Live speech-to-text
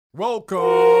Welcome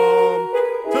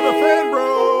to the Fan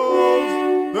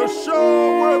Bros, the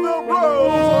show where the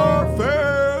bros are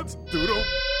fans. Doodle.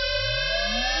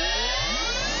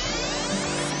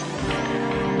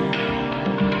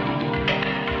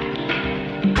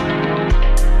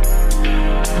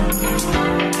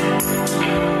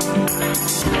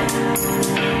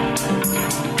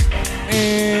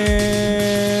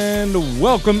 And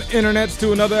welcome, internets,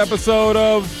 to another episode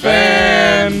of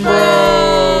Fan Bros,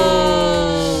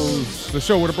 the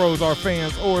show where the bros are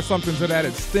fans, or something to that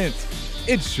extent.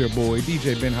 It's your boy,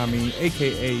 DJ Benjamin,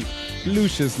 a.k.a.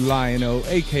 Lucius Lionel,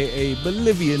 a.k.a.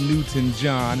 Bolivia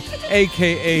Newton-John,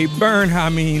 a.k.a.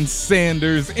 Bernhameen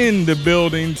Sanders, in the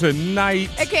building tonight.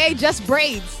 A.k.a. Just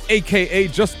Braids. A.k.a.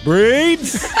 Just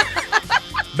Braids.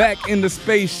 Back in the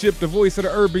spaceship, the voice of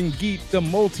the urban geek, the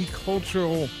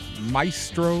multicultural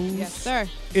maestros. Yes, sir.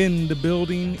 In the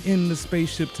building, in the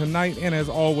spaceship tonight. And as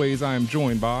always, I am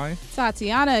joined by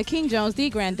Tatiana King Jones, the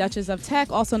Grand Duchess of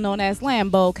Tech, also known as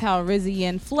Lambo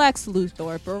Calrissian, Flex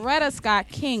Luthor, Beretta Scott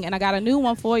King, and I got a new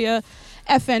one for you,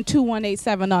 FN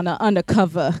 2187 on the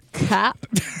undercover cop.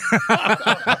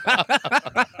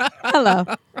 Hello.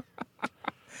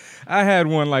 I had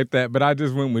one like that, but I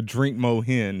just went with Drink Mo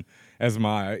Hen as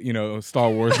my, Star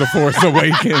Wars The Force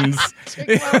Awakens.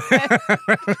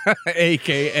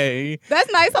 A.K.A.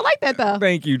 That's nice. I like that, though.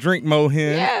 Thank you. Drink Mo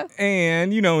Hen. Yeah.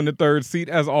 And, in the third seat,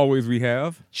 as always, we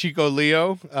have Chico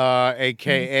Leo,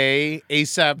 a.k.a.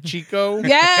 ASAP Chico.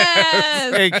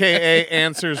 Yes. a.k.a.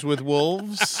 Answers with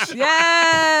Wolves.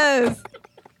 Yes.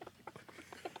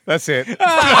 That's it.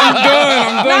 I'm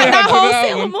done. Not whole that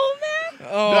Sailor one. Moon, man.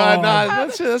 Oh.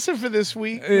 That's it for this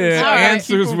week. Yeah, All right.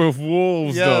 Answers with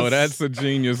Wolves, though. Yes. That's a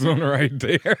genius one right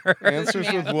there. Answers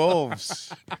with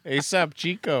Wolves. ASAP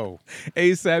Chico.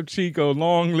 ASAP Chico,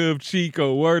 long live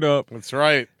Chico, word up. That's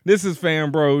right. This is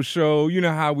Fan Bros Show. You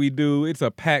know how we do. It's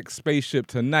a packed spaceship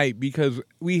tonight because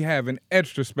we have an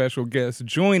extra special guest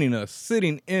joining us,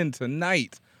 sitting in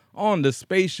tonight on the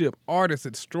spaceship, artist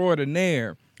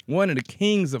extraordinaire, one of the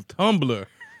kings of Tumblr,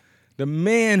 the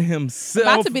man himself.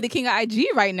 About to be the king of IG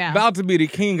right now. About to be the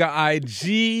king of IG.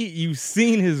 You've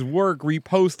seen his work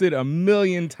reposted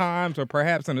 1,000,000 times, or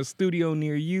perhaps in a studio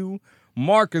near you.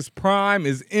 Markus Prime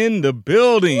is in the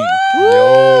building.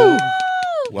 Yo.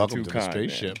 Welcome to the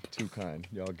spaceship. Man. Too kind.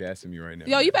 Y'all gassing me right now.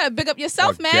 Yo, you better big up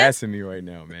yourself, Y'all man. gassing me right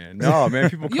now, man. No, man.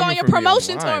 People coming You on your for me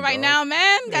promotion online, tour right dog. now,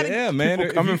 man. Yeah, man.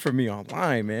 People coming for me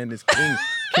online, man. This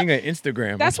king of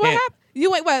Instagram. That's I what can't- happened.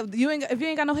 You ain't what? You ain't if you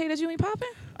ain't got no haters, you ain't popping.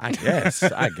 I guess.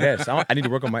 I need to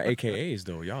work on my AKAs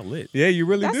though. Y'all lit. Yeah, you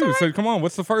really That's do. all right. So come on,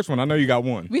 what's the first one? I know you got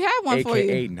one. We had one for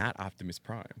AKA you. not Optimus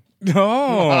Prime.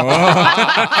 Oh.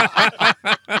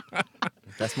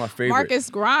 That's my favorite. Marcus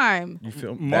Grime. You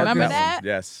feel Remember that? one?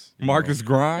 Yes. You Markus know.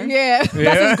 Grime? Yeah,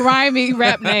 that's his grimy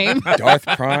rap name. Darth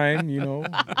Prime.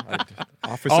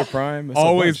 Officer Prime. That's a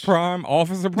Always bunch. Prime?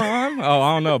 Officer Prime? Oh,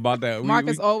 I don't know about that.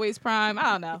 Marcus always prime. I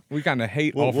don't know. We kind of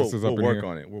hate We'll officers up in work here,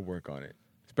 on it. We'll work on it.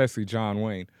 especially John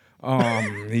Wayne.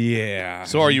 Yeah.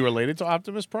 So are you related to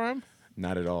Optimus Prime?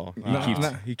 Not at all.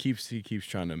 He keeps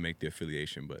trying to make the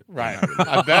affiliation, but Right.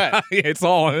 I bet. It's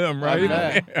all him, right?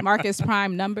 bet. Marcus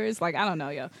Prime numbers. Like, I don't know,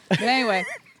 yo. But anyway,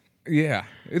 Yeah,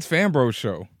 it's Fan Bros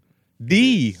Show.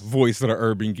 The voice of the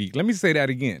urban geek. Let me say that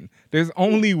again. There's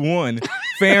only one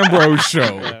Fan Bros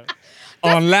Show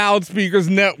on Loudspeakers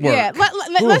Network. yeah,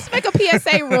 let's make a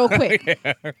PSA real quick.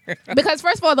 Because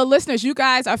first of all, the listeners, you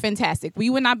guys are fantastic. We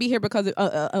would not be here because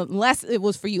unless it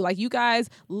was for you. Like, you guys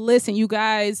listen, you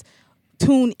guys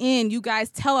tune in, you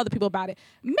guys tell other people about it.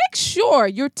 Make sure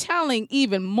you're telling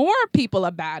even more people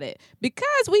about it, because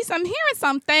I'm hearing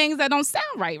some things that don't sound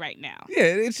right now. Yeah,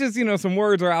 it's just, some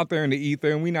words are out there in the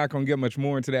ether, and we're not going to get much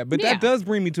more into that. But Yeah. that does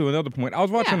bring me to another point. I was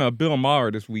watching Bill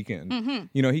Maher this weekend.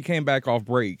 Mm-hmm. He came back off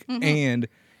break, and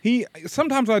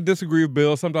sometimes I disagree with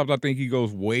Bill. Sometimes I think he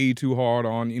goes way too hard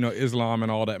on, Islam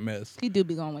and all that mess. He do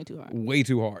be going way too hard. Way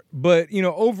too hard. But,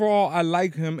 overall, I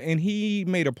like him, and he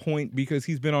made a point because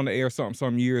he's been on the air some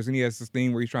years, and he has this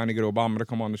thing where he's trying to get Obama to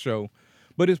come on the show.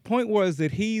 But his point was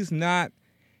that he's not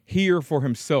here for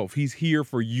himself. He's here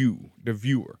for you, the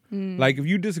viewer. Like, if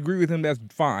you disagree with him, that's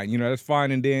fine. That's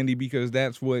fine and dandy, because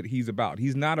that's what he's about.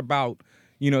 He's not about,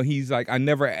 he's like, I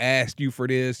never asked you for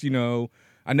this,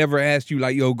 I never asked you,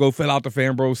 like, go fill out the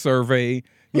Fan Bros survey,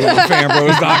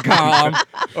 fanbros.com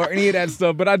or any of that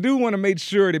stuff. But I do want to make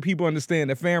sure that people understand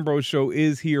that Fan Bros Show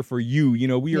is here for you.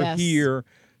 We are Yes. here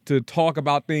to talk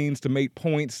about things, to make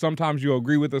points. Sometimes you'll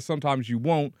agree with us, sometimes you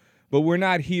won't. but we're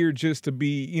not here just to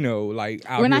be, like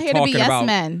out We're not here to be talking yes about,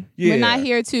 men. Yeah. We're not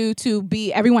here to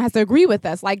be. Everyone has to agree with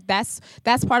us. Like that's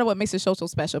part of what makes the show so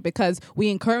special because we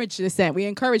encourage dissent. We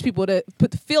encourage people to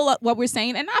feel up what we're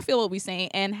saying and not feel what we're saying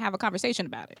and have a conversation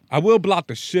about it. I will block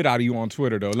the shit out of you on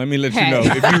Twitter though. Let me let you Hey. know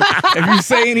if you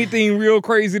say anything real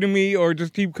crazy to me or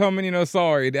just keep coming,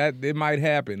 sorry, that it might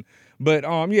happen. But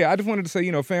I just wanted to say,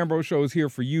 Fanbro Show is here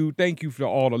for you. Thank you for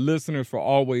all the listeners for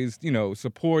always,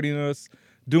 supporting us,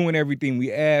 doing everything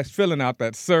we ask, filling out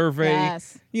that survey.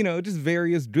 Yes. Just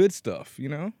various good stuff,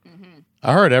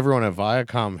 I heard everyone at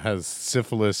Viacom has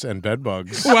syphilis and bed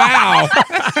bugs. Wow.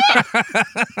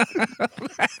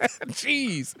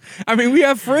 Jeez. I mean, we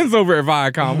have friends over at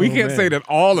Viacom. We can't say that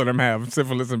all of them have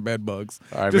syphilis and bed bugs.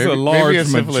 All right, Just maybe, a large maybe a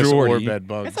syphilis majority. or bed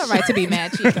bugs. It's all right to be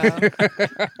mad, Chico.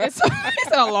 it's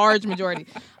a large majority.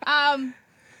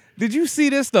 Did you see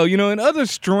this, though? In other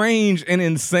strange and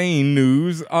insane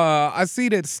news, I see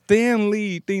that Stan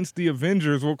Lee thinks the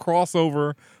Avengers will cross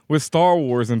over with Star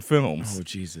Wars in films. Oh,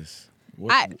 Jesus.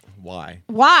 Why?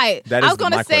 Why? That I is was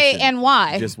going to my say, question. and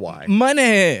why? Just why?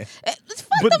 Money. Fuck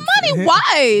the money.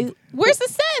 Why? Where's the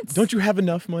sense? Don't you have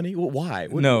enough money? Well, why?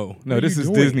 No, what are this you is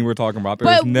doing? Disney we're talking about.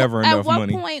 There's never enough At what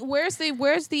money. point? Where's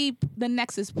the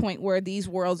nexus point where these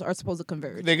worlds are supposed to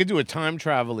converge? They could do a time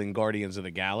traveling Guardians of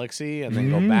the Galaxy and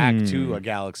then go back to a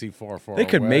galaxy far, far They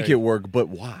could away. make it work, but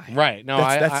why? Right. No,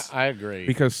 That's- I agree.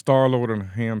 Because Star-Lord and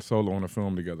Han Solo in a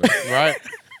film together. right.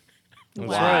 That's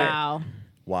right. Wow.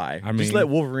 Why? I just mean- let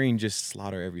Wolverine just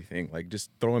slaughter everything. Like, just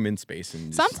throw him in space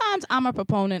and. Sometimes I'm a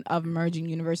proponent of merging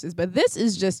universes, but this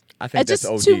is just I think it's that's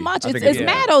just OD. too much. I It's, think it's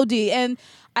mad OD and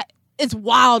it's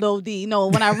wild OD.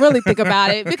 When I really think about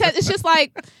it, because it's just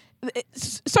like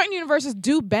certain universes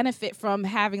do benefit from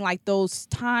having like those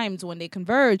times when they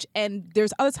converge, and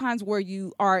there's other times where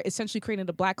you are essentially creating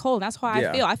a black hole. And that's how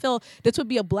I feel this would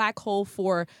be a black hole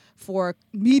for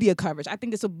media coverage. I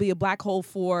think this would be a black hole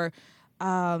for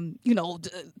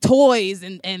toys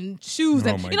and shoes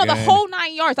and my the God. whole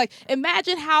 9 yards. Like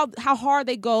imagine how hard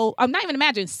they go. Not even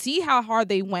imagine. See how hard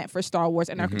they went for Star Wars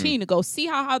and are continuing to go. See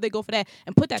how hard they go for that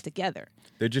and put that together.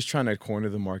 They're just trying to corner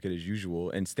the market as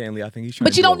usual. And Stanley, I think he's trying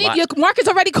But to you do don't a need lot. your market's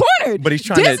already cornered. But he's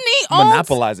trying Disney to owns,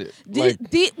 monopolize it. Like,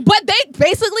 but they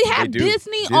basically have They do.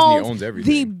 Disney Disney owns owns the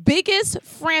everything. biggest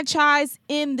franchise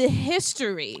in the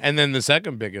history. And then the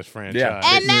second biggest franchise. Yeah.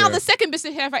 And now Yeah. the second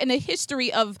business in the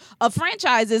history of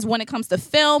franchises when it comes to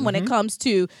film, when it comes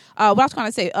to what I was going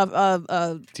to say of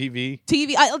TV.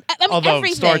 TV. I mean, Although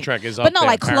everything. Star Trek is up but no, there,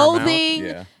 like Paramount. clothing,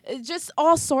 Yeah. just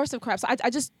all sorts of crap. So I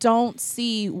just don't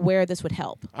see where this would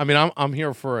help. I mean, I'm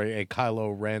here for a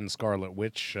Kylo Ren Scarlet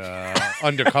Witch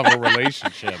undercover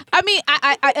relationship. I mean,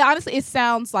 I honestly, it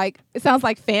sounds like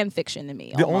fan fiction to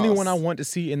me. the only almost. one I want to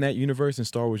see in that universe, in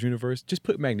Star Wars universe, just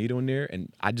put Magneto in there,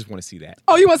 and I just want to see that.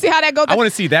 Oh, you want to see how that goes? I want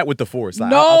to see that with the Force. Like,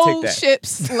 no I'll take that.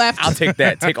 ships left. I'll take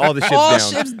that. Take all the ships All down.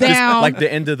 ships Just down. like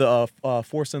the end of the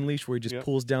Force Unleashed, where he just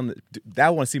pulls down. That I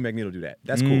want to see Magneto do that.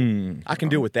 That's cool. I can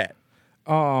deal with that.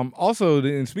 Also,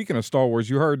 and speaking of Star Wars,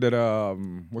 you heard that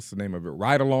what's the name of it?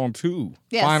 Ride Along 2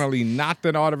 Yes. finally knocked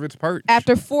it out of its perch.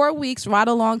 After 4 weeks, Ride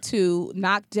Along 2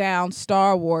 knocked down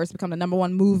Star Wars, become the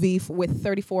 #1 movie with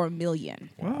 34 million.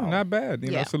 Wow, not bad.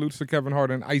 Yeah. Salutes to Kevin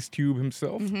Hart and Ice Cube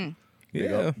himself.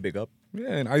 Big up. Yeah,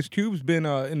 and Ice Cube's been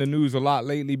in the news a lot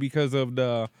lately because of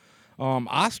the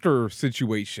Oscar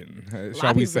situation,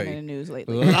 shall we Been say? in the news A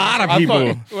lately. lot of I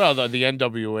people. thought, well, the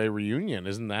NWA reunion,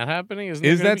 isn't that happening? Isn't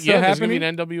Is there that still There's going to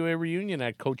happening? be an NWA reunion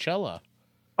at Coachella.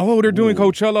 Oh, they're doing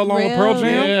Coachella along with Pearl Really?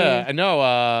 Jam? Yeah, I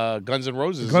know. Guns N'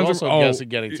 Roses is also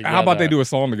getting together. How about they do a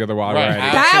song together while Right. we're at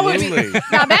it? That would be Absolutely.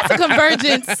 now. That's a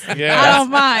convergence. Yeah. I don't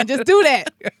mind. Just do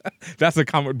that. That's a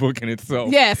comic book in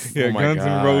itself. Yes, Yeah, Oh my Guns N'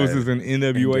 God. Roses and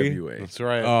NWA. NWA. That's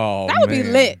right. Oh, that would be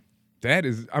man. lit. That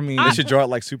is, I mean, They should draw it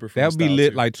like Super. that would be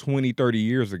lit like 20, 30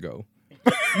 years ago.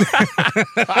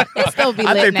 It'd still be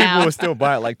I lit think now. people would still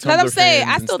buy it like Tumblr Because I'm saying, fans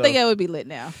I and still think stuff. it would be lit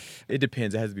now. It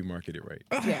depends. It has to be marketed right.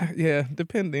 Yeah. Yeah,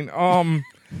 depending.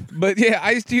 But yeah,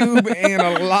 Ice Cube and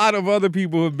a lot of other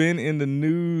people have been in the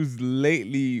news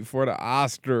lately for the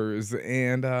Oscars,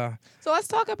 and So let's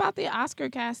talk about the Oscar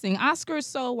casting. Oscars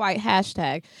so white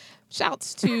hashtag.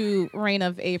 Shouts to Reign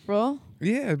of April.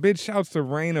 yeah, big shouts to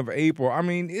Reign of April. I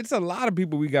mean, it's a lot of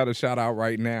people we got to shout out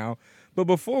right now. But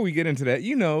before we get into that,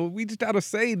 we just got to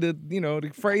say the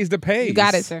phrase that pays. You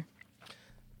got it, sir.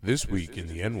 This week in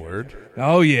the N-word.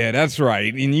 Oh yeah, that's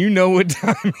right. And you know what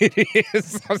time it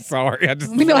is. I'm sorry, I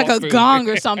just We need like a lost it. gong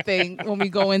or something when we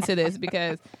go into this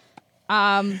because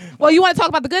Well, you want to talk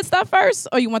about the good stuff first,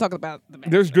 or you want to talk about the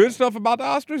bad? There's good stuff about the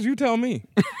Oscars. You tell me.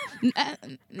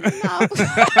 No.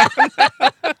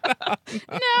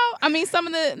 No, I mean some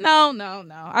of the no.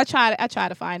 I try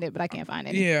to find it, but I can't find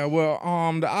it. Yeah, well,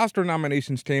 the Oscar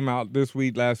nominations came out this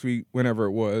week, last week, whenever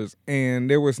it was, and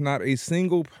there was not a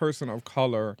single person of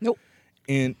color Nope.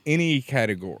 in any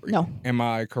category. No. Am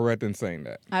I correct in saying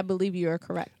that? I believe you are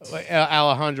correct.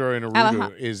 Alejandro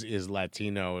Inarritu is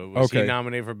Latino. Was he Okay.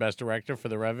 nominated for Best Director for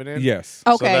The Revenant? Yes.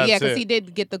 Okay, that's yeah, because it. he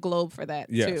did get the Globe for that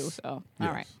Yes. too. So all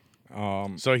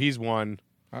right. So he's won.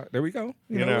 There we go.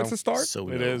 You You know, know, it's a start. So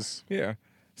It is. Yeah.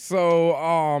 So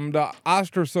the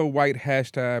Oscar So White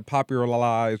hashtag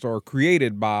popularized or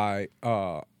created by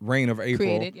Reign of April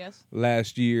Created, yes.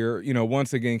 last year, you know,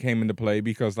 once again came into play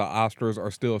because the Oscars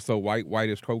are still so white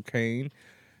as cocaine,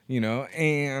 you know,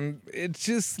 and it's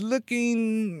just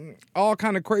looking all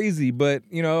kind of crazy. But,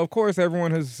 you know, of course,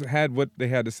 everyone has had what they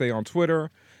had to say on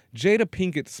Twitter. Jada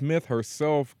Pinkett Smith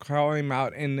herself came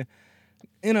out in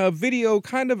a video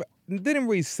kind of didn't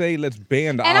really say let's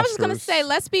ban the Oscars. And I was just gonna say,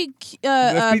 let's be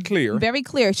clear. very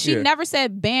clear. She Yeah. never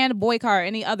said ban, boycott, or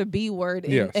any other B word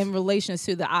Yes. in relations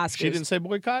to the Oscars. She didn't say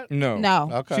boycott? No. No,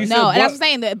 Okay. She no, said and what- I'm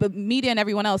saying that, but media and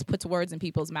everyone else puts words in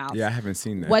people's mouths. Yeah, I haven't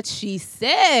seen that. What she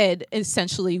said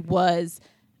essentially was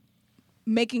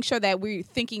making sure that we're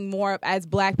thinking more as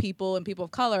Black people and people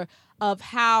of color of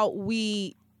how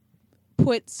we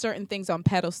put certain things on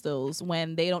pedestals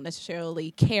when they don't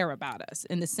necessarily care about us,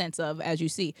 in the sense of, as you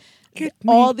see,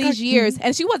 all these years,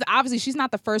 and she's not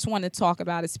the first one to talk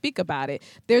about it, speak about it.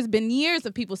 There's been years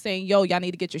of people saying, yo, y'all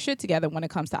need to get your shit together when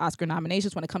it comes to Oscar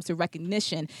nominations, when it comes to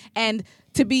recognition. And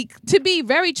to be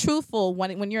very truthful,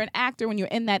 when you're an actor, when you're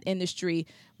in that industry,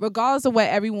 regardless of what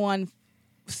everyone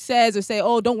says or say,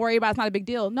 oh, don't worry about it, it's not a big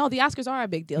deal. No, the Oscars are a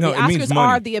big deal. No, The it means Oscars money.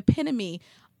 are the epitome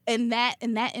in that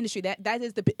industry. That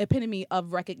is the epitome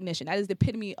of recognition. That is the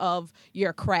epitome of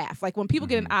your craft. Like when people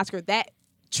get an Oscar, that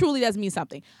truly does mean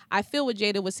something. I feel what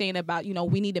Jada was saying about, you know,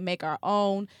 we need to make our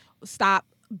own, stop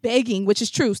begging, which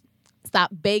is true. Stop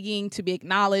begging to be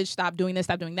acknowledged, stop doing this,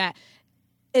 stop doing that.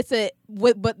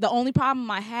 But the only problem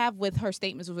I have with her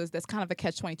statements was that's kind of a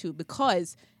catch-22,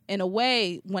 because in a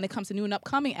way, when it comes to new and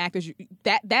upcoming actors,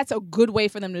 that's a good way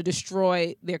for them to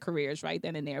destroy their careers right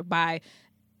then and there, by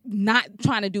not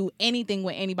trying to do anything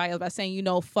with anybody else, by saying, you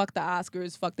know, fuck the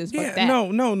Oscars, fuck this, fuck that.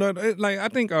 No. Like I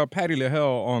think Patty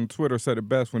LaHelle on Twitter said it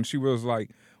best when she was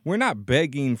like, "We're not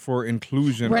begging for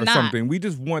inclusion We're or not. something. We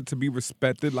just want to be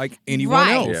respected like anyone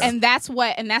right. else." Yeah. And that's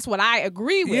what I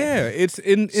agree with. Yeah, it's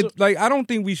like I don't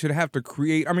think we should have to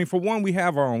create. I mean, for one, we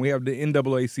have our own. We have the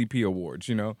NAACP awards.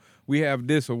 You know, we have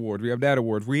this award, we have that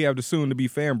award, we have the soon-to-be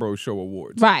Fanbro Show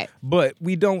awards. Right. But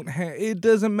we don't have. It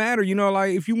doesn't matter. You know,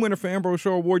 like if you win a Fanbro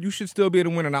Show award, you should still be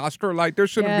able to win an Oscar. Like there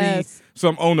shouldn't Yes. be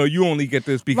some. Oh no, you only get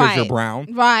this because you're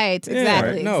brown. Right. Yeah,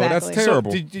 Exactly. no, that's exactly.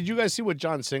 terrible. So did you guys see what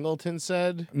John Singleton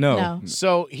said? No.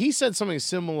 So he said something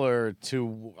similar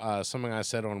to something I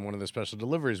said on one of the special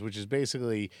deliveries, which is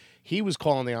basically he was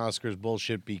calling the Oscars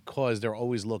bullshit because they're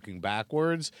always looking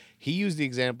backwards. He used the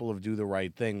example of Do the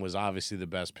Right Thing was obviously the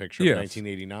best picture Yes. of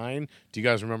 1989. Do you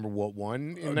guys remember what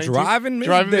won in Driving Miss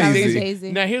Driving Miss Daisy.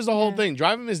 Daisy. Now here's the whole thing.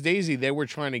 Driving Miss Daisy, they were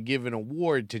trying to give an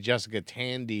award to Jessica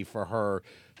Tandy for her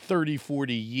 30,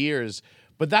 40 years.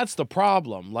 But that's the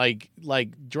problem. Like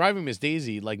Driving Miss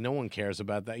Daisy, like no one cares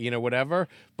about that, you know, whatever.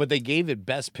 But they gave it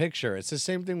Best Picture. It's the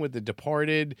same thing with The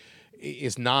Departed.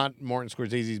 It's not Martin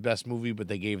Scorsese's best movie, but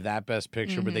they gave that Best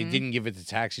Picture. But they didn't give it to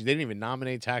Taxi. They didn't even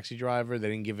nominate Taxi Driver. They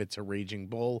didn't give it to Raging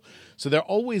Bull. So they're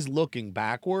always looking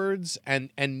backwards.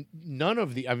 And none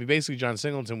of the, I mean, basically John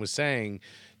Singleton was saying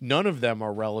none of them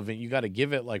are relevant. You got to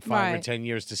give it like 5 or Right. 10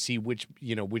 years to see which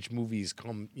movies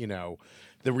come,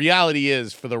 The reality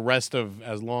is, for the rest of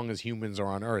as long as humans are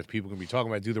on Earth, people can be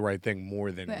talking about Do the Right Thing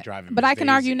more than Driving. But Miss I can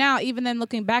Daisy. argue now, even then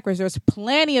looking backwards, there's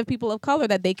plenty of people of color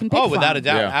that they can pick Oh, from. without a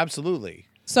doubt, Yeah. absolutely.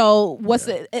 So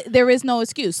there is no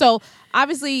excuse. So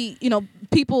obviously,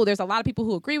 there's a lot of people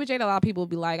who agree with Jada. A lot of people will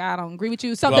be like, I don't agree with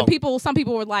you. Some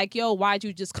people were like, yo, why'd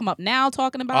you just come up now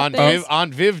talking about this?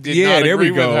 Aunt Viv did Yeah, not there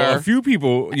agree we go. with her. A few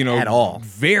people, At all.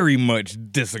 very much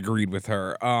disagreed with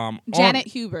her. Janet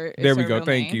Hubert. Is There we her go. real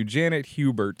Thank name. you, Janet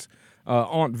Hubert.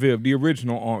 Aunt Viv, the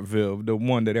original Aunt Viv, the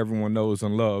one that everyone knows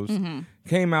and loves,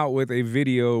 came out with a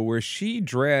video where she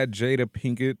dragged Jada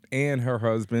Pinkett and her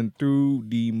husband through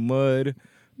the mud,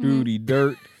 through the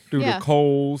dirt, through Yeah. the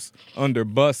coals, under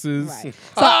buses. Right.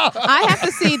 So I have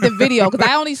to see the video because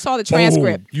I only saw the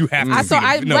transcript. Oh, you have to see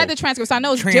I it. No. read the transcript, so I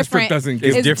know it's Transcript different. doesn't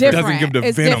give it's different- doesn't give the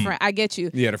it's venom. different. I get you.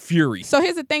 Yeah, the fury. So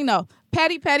here's the thing, though.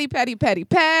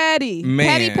 Patty.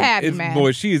 Man, Man.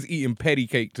 Boy, she is eating patty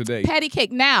cake today. Patty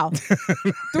cake. Now,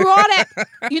 through all that,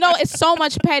 it's so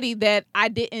much petty that I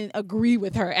didn't agree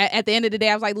with her. At the end of the day,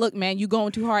 I was like, look, man, you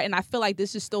going too hard. And I feel like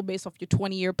this is still based off your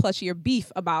 20-year+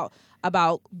 beef about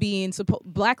being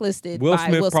blacklisted. Will by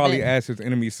Smith Will probably Smith. asked his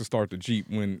enemies to start the Jeep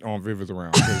when Viv is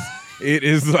around. 'Cause it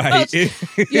is like, like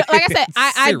I said,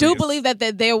 I do serious. believe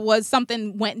that there was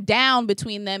something went down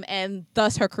between them, and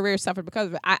thus her career suffered because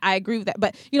of it. I agree with that.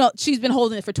 But she's been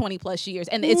holding it for 20+ years,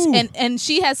 and it's and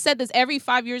she has said this every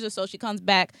 5 years or so. She comes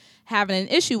back having an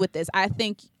issue with this. I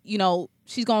think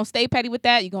she's gonna stay petty with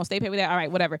that. You're gonna stay petty with that. All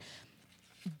right, whatever.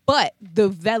 But the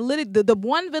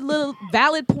one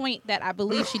valid point that I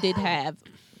believe she did have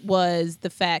was the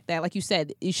fact that, like you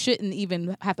said, you shouldn't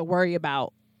even have to worry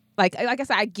about. Like I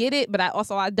said, I get it, but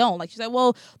I don't. Like she said,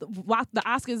 well, the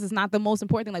Oscars is not the most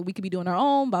important thing. Like we could be doing our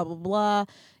own, blah blah blah.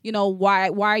 Why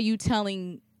are you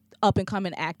telling up and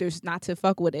coming actors not to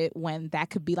fuck with it when that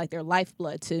could be like their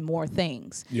lifeblood to more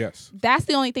things? yes. That's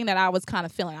the only thing that I was kind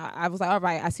of feeling. I was like, all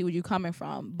right, I see where you're coming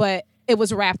from, but it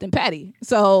was wrapped in petty.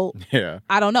 So Yeah.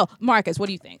 I don't know, Marcus, what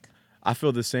do you think? I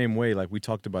feel the same way. Like we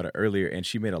talked about it earlier, and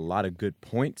she made a lot of good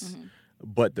points,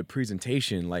 but the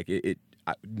presentation, like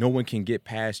no one can get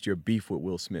past your beef with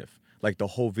Will Smith. Like the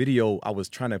whole video, I was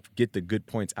trying to get the good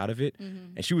points out of it,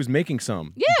 and she was making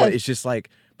some. Yeah. But it's just like,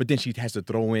 but then she has to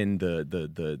throw in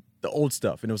the old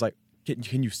stuff, and it was like,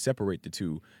 can you separate the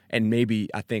two? And maybe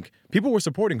I think people were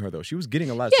supporting her though. She was getting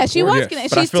a lot of Yeah, support. she was Yes. getting.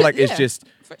 But I feel like it's just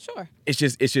for sure. it's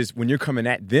just when you're coming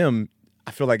at them, I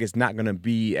feel like it's not gonna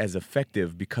be as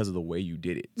effective because of the way you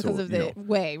did it. Because So, of the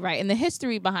way, right, and the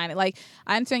history behind it. Like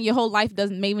I understand your whole life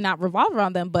doesn't maybe not revolve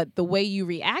around them, but the way you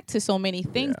react to so many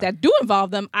things that do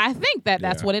involve them, I think that's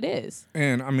Yeah. what it is.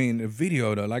 And I mean, the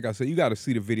video though, like I said, you got to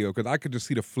see the video because I could just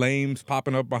see the flames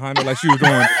popping up behind her, like she was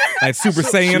going like Super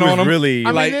Saiyan was on them. really- I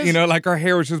like mean, like her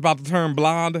hair was just about to turn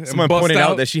blonde. And someone bust pointed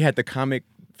out out that she had the comic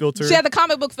filter. She had the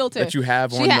comic book filter that you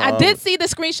have on I the, did see the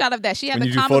screenshot of that. She had when the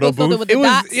you do comic photo book filter booth? with the It was-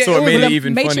 dots. yeah, so it made with it the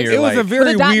even matrix. funnier. It was a like, very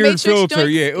With the dot weird matrix filter.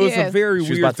 joints? Yeah, it was Yeah. a very she was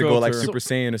weird about to go like filter. Super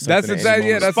Saiyan or something. That's at exactly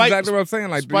any moment. that's Spike- exactly what I'm saying.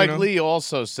 Like Spike Lee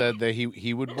also said that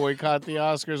he would boycott the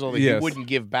Oscars, although he Yes. wouldn't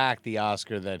give back the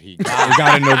Oscar that he we got.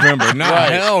 got in November. Nah,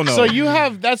 Right. hell no. So you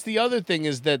have that's the other thing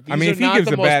is that these I mean, are if he not gives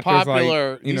the it most back, there's, like,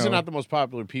 popular. you These are know- not the most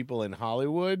popular people in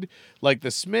Hollywood. Like the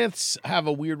Smiths have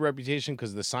a weird reputation because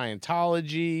of the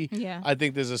Scientology. Yeah. I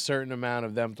think there's a certain amount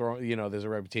of them throwing. There's a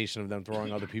reputation of them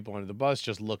throwing other people under the bus,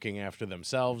 just looking after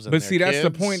themselves. And But their see, that's the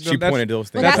kids. point. She that's, pointed those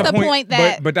things Well, that's out. the point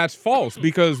that- but that's false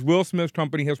because Will Smith's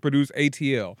company has produced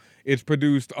ATL. It's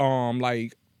produced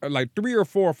like 3 or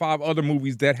 4 or 5 other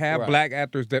movies that have Right. black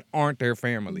actors that aren't their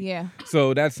family. Yeah.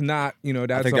 So that's not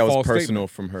that's I think a that was false personal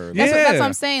statement. from her. Yeah. That's what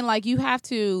I'm saying. Like you have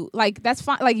to, like that's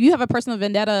fine. Like you have a personal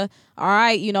vendetta. All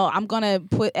right, I'm gonna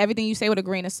put everything you say with a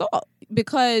grain of salt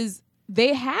because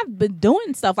they have been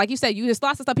doing stuff. Like you said, there's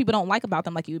lots of stuff people don't like about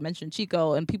them. Like you mentioned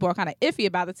Chico, and people are kind of iffy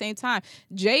about it. At the same time,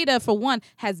 Jada, for one,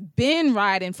 has been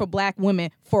riding for black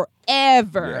women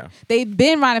forever. Yeah. They've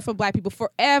been riding for black people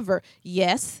forever.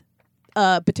 Yes.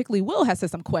 Particularly Will has said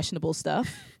some questionable stuff.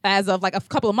 As of like a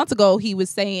couple of months ago, he was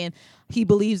saying he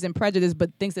believes in prejudice, but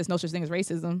thinks there's no such thing as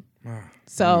racism.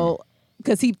 So,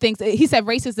 because he said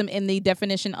racism in the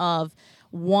definition of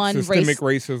one Systemic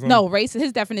race. racism. No, race.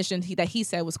 His definition that he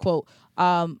said was, quote,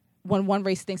 when one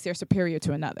race thinks they're superior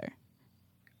to another.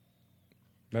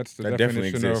 That's the That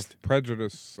definitely definition exists. of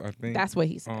prejudice, I think. That's what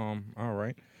he said. All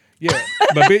right. Yeah,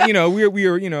 but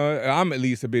we're I'm at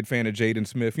least a big fan of Jaden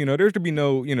Smith. There's to be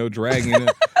no dragging of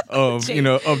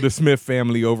of the Smith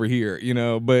family over here.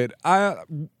 But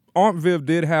Aunt Viv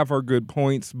did have her good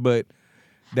points, but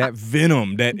that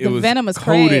venom that it The was venom is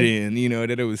coated crazy. in,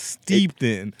 that it was steeped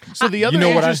in. So the other know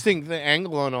what interesting the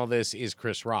angle on all this is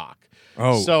Chris Rock.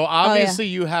 Oh, So obviously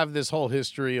you have this whole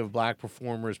history of black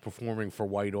performers performing for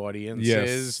white audiences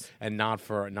Yes. and not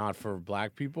for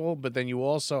black people, but then you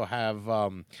also have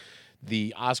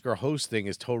the Oscar hosting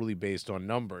is totally based on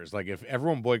numbers. Like if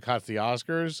everyone boycotts the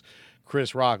Oscars,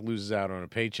 Chris Rock loses out on a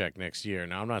paycheck next year.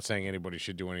 Now, I'm not saying anybody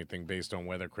should do anything based on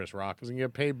whether Chris Rock is going to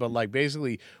get paid, but like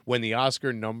basically when the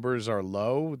Oscar numbers are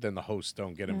low, then the hosts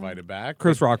don't get invited back.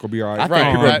 Chris Rock will be all right. I think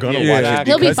Right, people right, are gonna yeah, watch exactly. it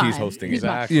He'll be because fine. he's hosting He's it.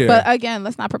 fine. Exactly. Yeah. But again,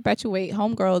 let's not perpetuate.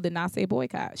 Homegirl did not say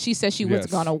boycott. She said she was Yes.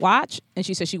 going to watch, and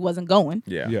she said she wasn't going.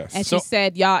 Yeah. Yes. And So- she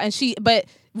said, y'all, but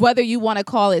whether you want to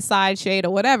call it side shade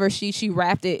or whatever, she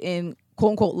wrapped it in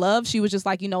quote unquote love. She was just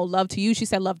like, love to you. She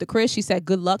said love to Chris. She said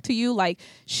good luck to you. Like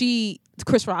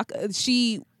Chris Rock,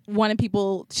 she wanted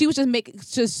people, she was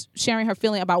just sharing her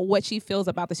feeling about what she feels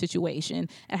about the situation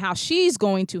and how she's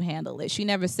going to handle it. She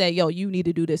never said, yo, you need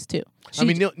to do this too. I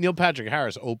mean, Neil Patrick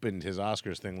Harris opened his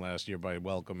Oscars thing last year by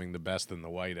welcoming the best and the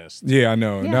whitest. Yeah, I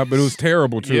know. Yeah. No, but it was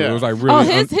terrible too. Yeah. It was like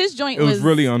really. his joint it was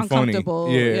really unfunny.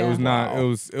 uncomfortable. Yeah, it was not.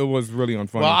 Wow. It was really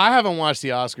unfunny. Well, I haven't watched the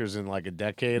Oscars in like a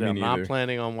decade. Me I'm not neither.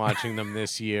 planning on watching them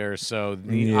this year. So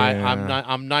Yeah.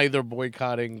 I'm neither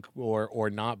boycotting or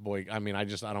not I mean, I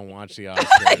don't watch the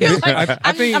Oscars. You're like,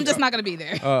 I think- I'm just not gonna be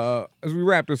there. As we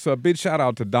wrap this up, big shout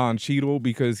out to Don Cheadle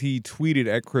because he tweeted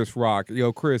at Chris Rock,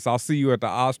 "Yo, Chris, I'll see you at the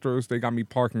Oscars. They got me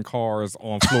parking cars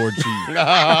on floor G."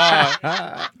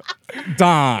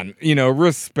 Don,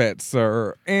 respect,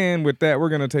 sir. And with that, we're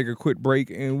gonna take a quick break,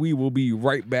 and we will be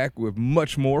right back with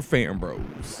much more Fan Bros.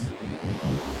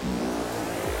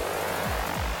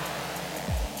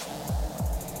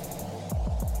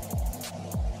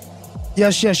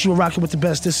 Yes, you're rocking with the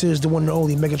best. This is the one and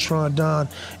only Megatron Don.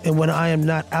 And when I am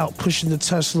not out pushing the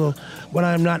Tesla, when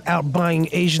I am not out buying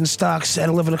Asian stocks at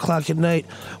 11 o'clock at night,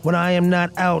 when I am not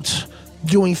out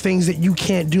doing things that you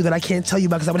can't do, that I can't tell you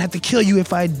about because I would have to kill you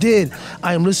if I did,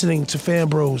 I am listening to Fan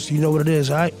Bros. You know what it is,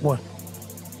 all right? One.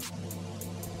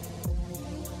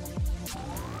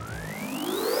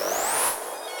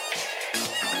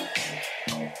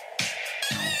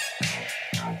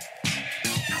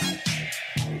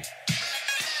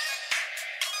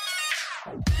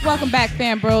 Welcome back,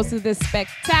 Fan Bros, to this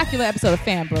spectacular episode of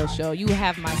Fan Bros Show. You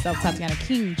have myself, Tatiana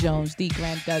King Jones, the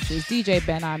Grand Duchess, DJ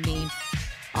Ben Amin,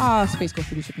 Space Coast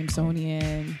producer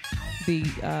Kimsonian, the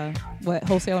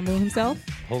Wholesaler Moon himself.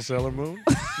 Wholesaler Moon?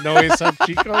 No ASAP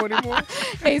Chico anymore?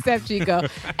 ASAP Chico.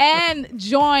 And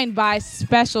joined by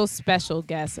special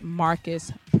guest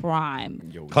Marcus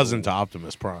Prime. Cousin to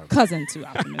Optimus Prime. Cousin to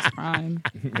Optimus Prime.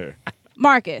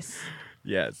 Marcus,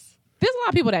 Yes. there's a lot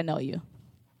of people that know you.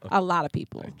 A lot of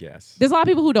people. Yes. There's a lot of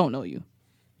people who don't know you.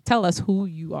 Tell us who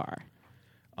you are.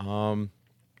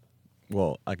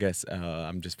 Well, I guess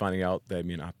I'm just finding out that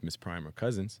me and Optimus Prime are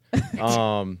cousins.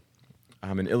 I'm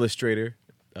an illustrator.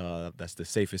 That's the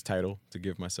safest title to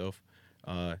give myself.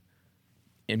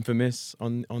 Infamous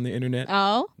on the internet.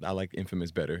 Oh? I like infamous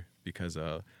better because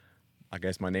I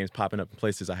guess my name's popping up in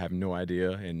places I have no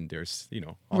idea, and there's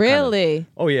all Really?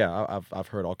 oh yeah, I've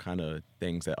heard all kind of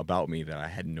things about me that I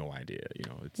had no idea.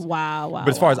 It's Wow. But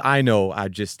as far as I know, I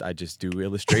just do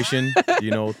illustration.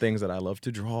 Things that I love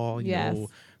to draw. Yes.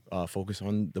 Focus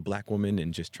on the black woman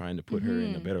and just trying to put her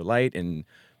in a better light, and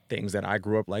things that I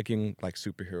grew up liking, like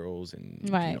superheroes and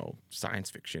Right. science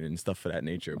fiction and stuff of that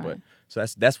nature. Right. But so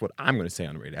that's what I'm gonna say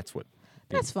on the radio. That's what.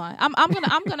 That's fine. I'm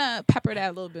gonna pepper that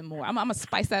a little bit more. I'm gonna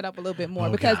spice that up a little bit more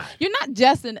Oh, because God. you're not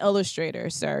just an illustrator,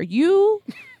 sir. You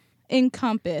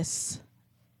encompass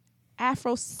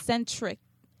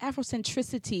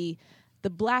Afrocentricity, the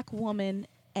black woman,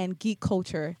 and geek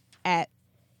culture at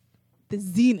the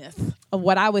zenith of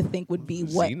what I would think would be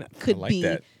what Zenith. could I like be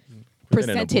that. Put that in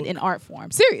a presented book. in art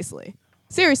form. Seriously,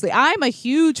 I'm a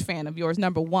huge fan of yours.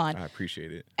 Number one. I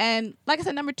appreciate it. And like I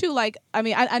said, number two,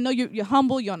 I know you're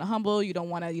humble. You're on the humble. You don't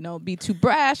want to, be too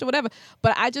brash or whatever.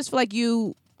 But I just feel like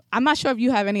I'm not sure if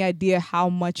you have any idea how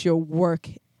much your work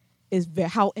is,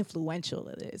 how influential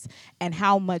it is, and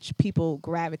how much people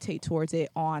gravitate towards it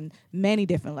on many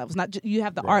different levels. Not you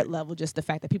have the art level, just the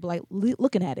fact that people like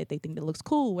looking at it, they think it looks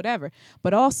cool, whatever.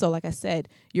 But also, like I said,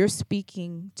 you're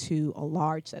speaking to a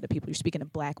large set of people. You're speaking to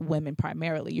black women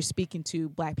primarily. You're speaking to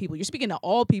black people. You're speaking to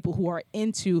all people who are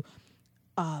into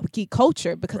geek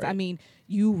culture because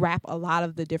you wrap a lot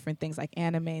of the different things like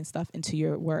anime and stuff into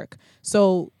your work.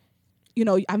 So,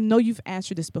 I know you've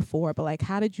answered this before, but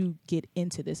how did you get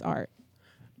into this art?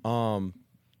 Well,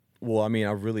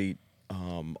 I've really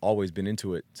always been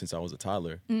into it since I was a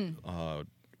toddler.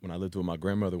 When I lived with my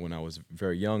grandmother when I was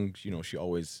very young, she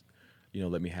always,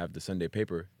 let me have the Sunday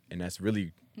paper, and that's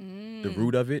really the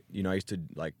root of it. I used to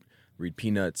read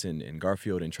Peanuts and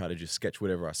Garfield and try to just sketch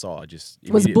whatever I saw. Was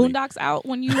Immediately. Boondocks out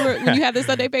when you had the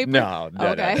Sunday paper? No.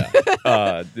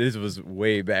 Okay. This was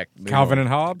way back. Calvin and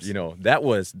Hobbes? That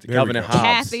was There Calvin we and go.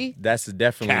 Hobbes. Kathy. That's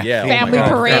definitely, Kathy. yeah. Family oh my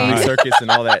God. Parade. Family Circus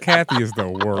and all that. Kathy is the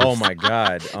worst. Oh my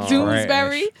God.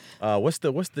 Doonesbury? What's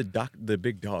the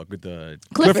big dog with the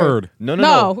Clifford. No.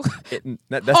 No.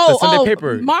 That's the Sunday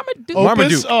paper. Marmaduke.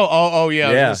 Marmaduke. Oh, yeah. I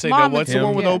was Yeah. gonna say, no, what's the Marmaduke.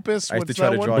 one with Yeah. Opus? I used to What's try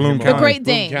that to one? draw Bloom him County. The Great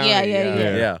Bloom Dane. County,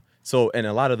 Yeah. Yeah. So, and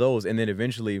a lot of those, and then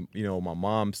eventually, my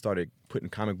mom started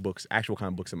putting actual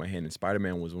comic books in my hand, and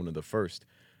Spider-Man was one of the first.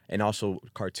 And also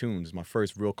cartoons. My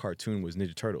first real cartoon was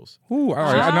Ninja Turtles. Ooh, all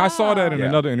right. And I saw that in Yeah.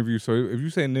 another interview. So if you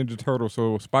say Ninja Turtle,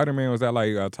 so Spider-Man, was that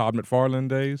Todd McFarlane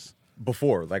days?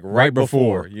 Before, right Right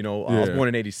before. before. I was Yeah. born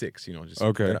in '86. Just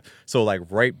Okay. So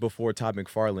right before Todd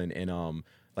McFarlane, and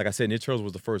like I said, Ninja Turtles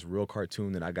was the first real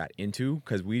cartoon that I got into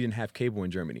because we didn't have cable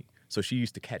in Germany. So she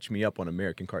used to catch me up on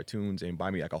American cartoons and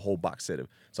buy me like a whole box set of.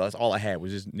 So that's all I had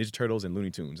was just Ninja Turtles and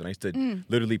Looney Tunes. And I used to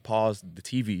literally pause the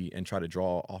TV and try to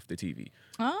draw off the TV.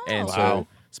 Oh. And Wow. so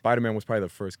Spider-Man was probably the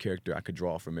first character I could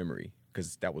draw from memory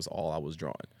because that was all I was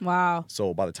drawing. Wow.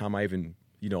 So by the time I even,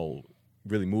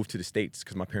 really moved to the States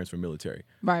because my parents were military.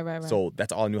 Right. So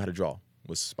that's all I knew how to draw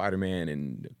was Spider-Man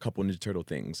and a couple Ninja Turtle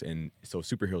things. And so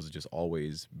superheroes have just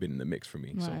always been in the mix for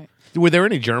me. Right. Were there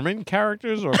any German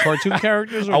characters or cartoon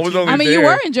characters? Or I was only I mean, there. you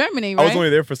were in Germany, right? I was only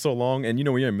there for so long. And when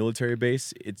you're in a military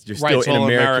base, it's just right, still it's in all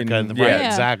American. American. Yeah. Right,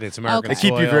 exactly. It's American. Okay. They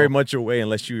keep you soil. very much away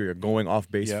unless you're going off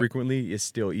base Yeah. frequently. It's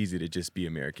still easy to just be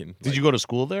American. Did you go to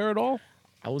school there at all?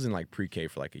 I was in like pre-K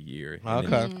for like a year.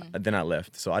 and Okay. Then I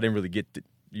left. So I didn't really get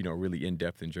really in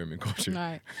depth in German culture.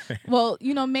 Right. Well,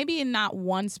 maybe in not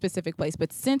one specific place,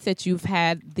 but since that you've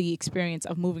had the experience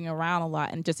of moving around a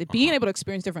lot and just being able to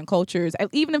experience different cultures,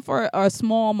 even if for a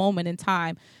small moment in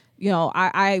time,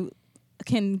 I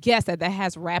can guess that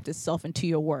has wrapped itself into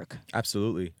your work.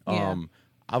 Absolutely. Yeah.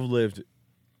 I've lived,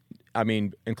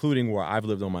 including where I've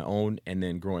lived on my own and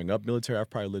then growing up military, I've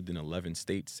probably lived in 11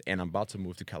 states and I'm about to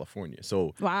move to California.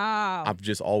 So Wow. I've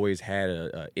just always had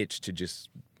a itch to just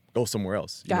go somewhere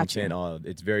else. You know what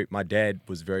I'm saying? My dad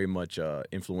was very much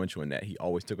influential in that. He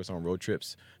always took us on road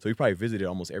trips. So he probably visited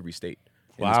almost every state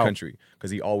in this country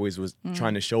because he always was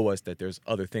trying to show us that there's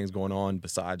other things going on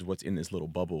besides what's in this little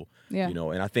bubble. Yeah.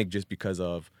 And I think just because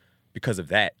of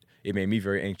that, it made me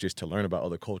very anxious to learn about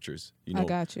other cultures. I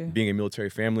got you. Being in military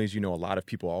families, a lot of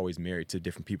people are always married to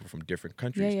different people from different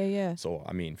countries. Yeah. So,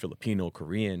 Filipino,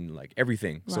 Korean, like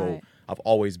everything. So Right. I've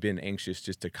always been anxious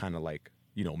just to kind of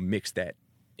mix that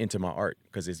into my art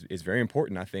because it's very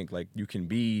important. I think you can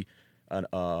be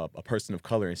a person of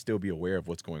color and still be aware of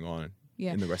what's going on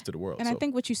in the rest of the world. And I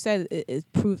think what you said is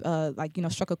proved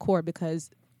struck a chord because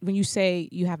when you say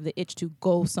you have the itch to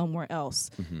go somewhere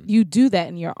else, you do that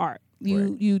in your art.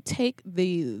 You take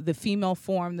the female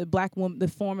form, the black woman, the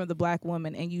form of the black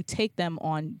woman, and you take them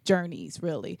on journeys.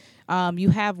 Really, you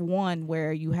have one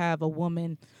where you have a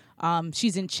woman.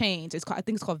 She's in chains. I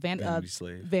think it's called Vanity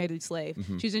Slave. Vanity Slave.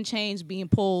 She's in chains, being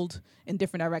pulled in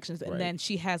different directions, and then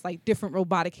she has different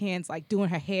robotic hands, doing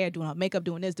her hair, doing her makeup,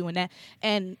 doing this, doing that.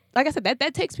 And like I said,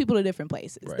 that takes people to different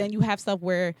places. Right. Then you have stuff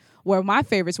where my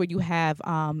favorites, where you have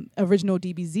original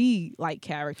DBZ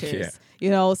characters.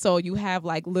 Yeah. So you have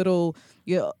little.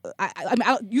 You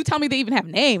tell me they even have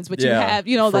names, but you have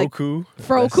Froku.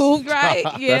 Froku,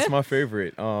 right? Yeah. That's my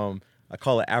favorite. I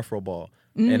call it Afro Ball,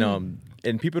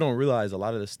 and people don't realize a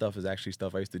lot of this stuff is actually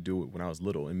stuff I used to do when I was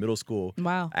little. In middle school,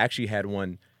 Wow. I actually had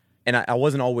one, and I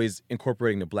wasn't always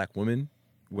incorporating the black women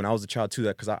when I was a child too,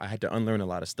 because I had to unlearn a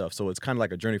lot of stuff. So it's kind of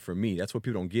like a journey for me. That's what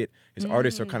people don't get is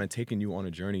artists are kind of taking you on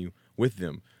a journey with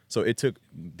them. So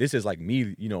this is like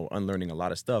me, unlearning a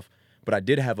lot of stuff. But I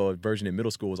did have a version in middle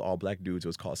school. It was all black dudes. It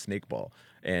was called Snake Ball.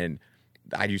 And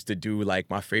I used to do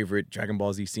my favorite Dragon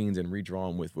Ball Z scenes and redraw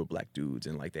them with black dudes,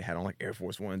 and they had on Air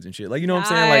Force Ones and shit. What I'm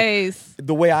saying?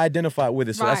 The way I identify with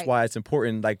it. So that's why it's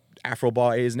important. Afro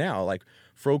Ball is now.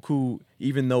 Froku,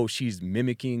 even though she's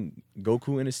mimicking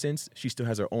Goku in a sense, she still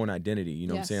has her own identity. You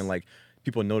know what I'm saying?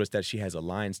 People notice that she has a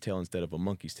lion's tail instead of a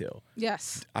monkey's tail.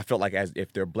 Yes. I felt as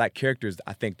if they're black characters,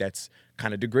 I think that's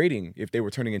kind of degrading if they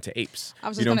were turning into apes. I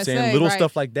was you just know what I'm gonna saying? say, Little right.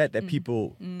 stuff like that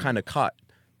people kind of caught.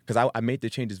 Because I made the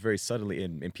changes very subtly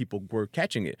and people were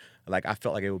catching it. I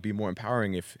felt like it would be more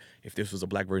empowering if this was a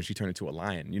black version, she turned into a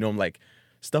lion.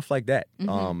 Stuff like that.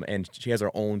 And she has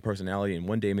her own personality, and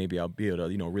one day maybe I'll be able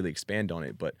to, really expand on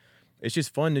it. But it's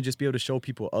just fun to just be able to show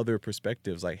people other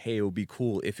perspectives. Hey, it would be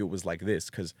cool if it was like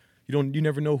this, because you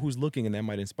never know who's looking, and that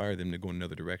might inspire them to go in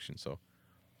another direction. So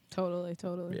Totally.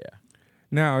 yeah.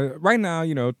 Now, right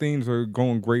now, things are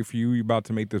going great for you. You're about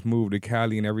to make this move to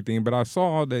Cali and everything. But I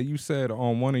saw that you said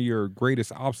on one of your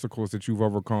greatest obstacles that you've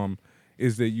overcome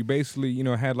is that you basically,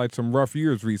 had some rough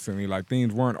years recently.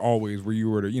 Things weren't always where you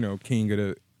were the, king of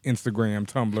the Instagram,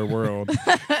 Tumblr world,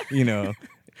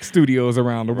 studios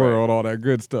around the world, all that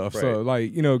good stuff. Right.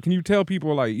 So, can you tell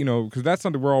people, because that's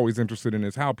something we're always interested in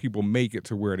is how people make it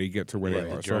to where they get to where they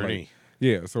are. The journey.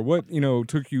 So what,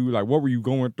 took you, what were you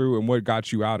going through and what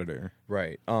got you out of there?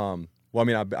 Right. Well,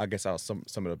 I guess I'll sum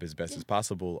it up as best as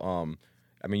possible.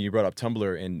 You brought up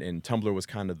Tumblr, and Tumblr was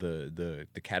kind of the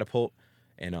catapult.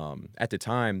 And at the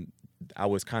time, I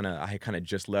had kind of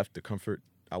just left the comfort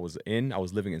I was in. I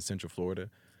was living in Central Florida.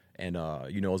 And,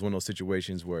 it was one of those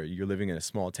situations where you're living in a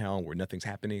small town where nothing's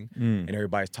happening and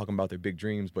everybody's talking about their big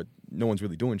dreams, but no one's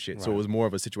really doing shit. Right. So it was more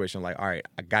of a situation all right,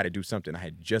 I got to do something. I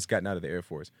had just gotten out of the Air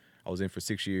Force. I was in for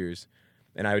 6 years.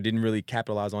 and I didn't really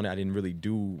capitalize on it. I didn't really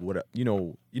do what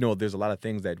there's a lot of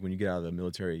things that when you get out of the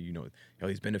military,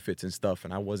 these benefits and stuff,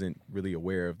 and I wasn't really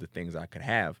aware of the things I could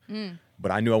have.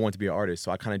 But I knew I wanted to be an artist,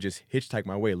 so I kind of just hitchhiked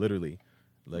my way, literally.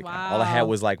 Like all I had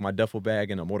was like my duffel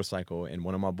bag and a motorcycle, and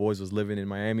one of my boys was living in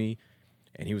Miami,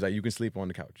 and he was like, "You can sleep on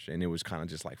the couch," and it was kind of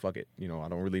just like, "Fuck it," I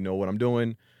don't really know what I'm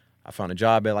doing. I found a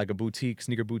job at like a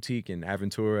sneaker boutique in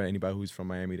Aventura. Anybody who's from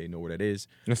Miami, they know where that is.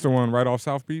 That's the one right off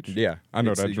South Beach? Yeah. I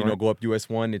know that joint. Go up US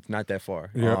 1, it's not that far.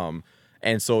 Yep.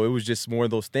 And so it was just more of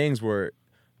those things where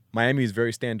Miami is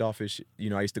very standoffish.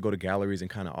 I used to go to galleries and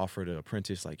kind of offer to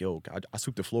apprentice, like, yo, I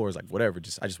sweep the floors, like, whatever.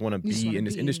 I just want to be in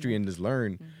this industry and just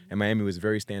learn. And Miami was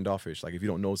very standoffish. Like, if you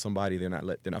don't know somebody, they're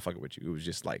not fucking with you. It was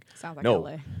just like, Sounds like no.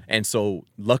 LA. And so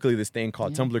luckily this thing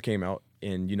called Tumblr came out,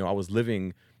 and,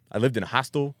 I lived in a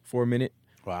hostel for a minute.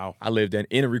 Wow. I lived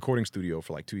in a recording studio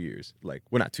for like 2 years.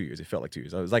 Not 2 years. It felt like 2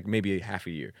 years. I was like maybe half a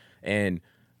year. And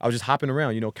I was just hopping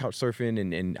around, couch surfing,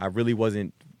 and I really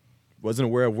wasn't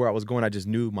aware of where I was going. I just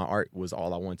knew my art was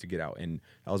all I wanted to get out. And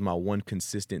that was my one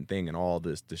consistent thing in all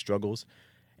the struggles.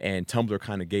 And Tumblr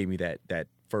kind of gave me that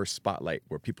first spotlight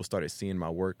where people started seeing my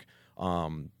work. I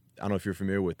don't know if you're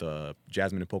familiar with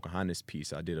Jasmine and Pocahontas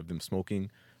piece I did of them smoking.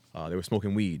 They were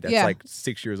smoking weed. That's like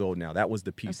 6 years old now. That was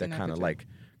the piece that kind of like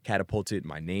catapulted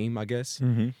my name, I guess.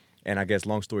 Mm-hmm. And I guess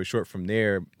long story short, from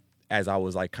there, as I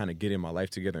was like kind of getting my life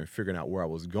together and figuring out where I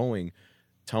was going,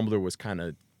 Tumblr was kind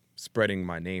of spreading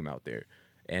my name out there.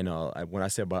 And when I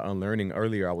said about unlearning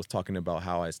earlier, I was talking about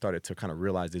how I started to kind of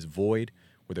realize this void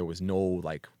where there was no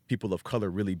like people of color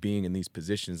really being in these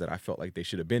positions that I felt like they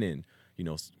should have been in.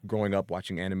 Growing up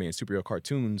watching anime and superhero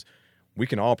cartoons, we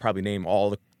can all probably name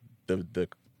all the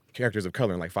characters of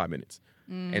color in like 5 minutes.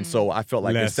 And so I felt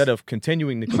like instead of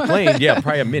continuing to complain,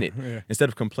 probably a minute. Instead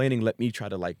of complaining, let me try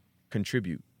to like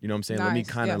contribute. You know what I'm saying? Let me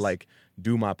kind of like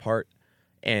do my part.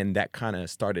 And that kind of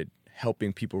started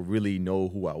helping people really know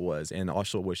who I was. And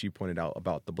also what she pointed out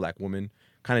about the black woman,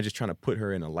 kind of just trying to put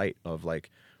her in a light of like,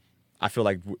 I feel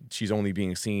like she's only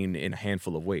being seen in a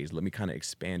handful of ways. Let me kind of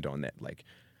expand on that. Like,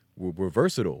 we're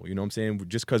versatile, you know what I'm saying?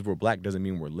 Just because we're black doesn't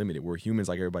mean we're limited. We're humans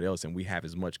like everybody else, and we have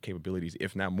as much capabilities,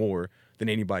 if not more, than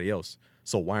anybody else.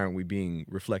 So why aren't we being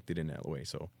reflected in that way?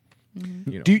 So,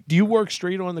 Do you work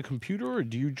straight on the computer, or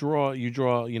do you draw?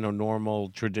 Normal,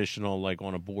 traditional, like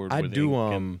on a board. I with do.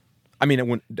 ink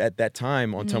At that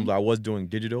time on Tumblr, I was doing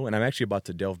digital, and I'm actually about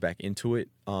to delve back into it.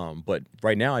 But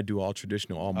right now, I do all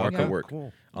traditional, all marker work.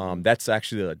 Cool. That's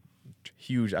actually a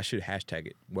huge. I should hashtag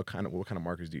it. What kind of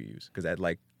markers do you use? Because that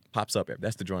like pops up.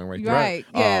 That's the drawing right there. Right.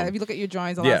 Yeah. If you look at your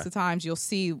drawings, lots of times you'll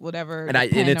see whatever. And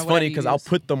it's funny because I'll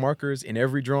put the markers in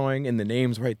every drawing and the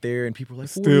names right there, and people are like,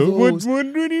 Still, what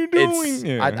are you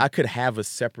doing? I could have a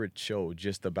separate show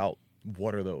just about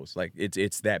what are those. Like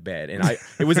it's that bad. And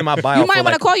it was in my bio. You might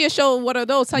want to call your show "What Are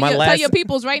Those." Tell your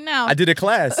peoples right now. I did a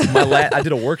class. I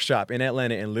did a workshop in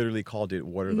Atlanta and literally called it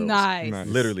 "What Are Those." Nice.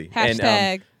 Literally. Hashtag.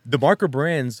 And the marker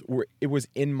brands it was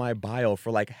in my bio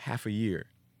for like half a year.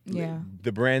 Yeah.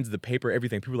 The brands, the paper,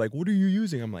 everything. People were like, "What are you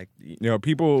using?" I'm like,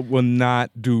 people will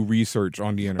not do research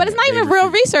on the internet. But it's not even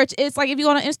real research. It's like if you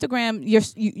go on Instagram,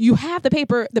 you have the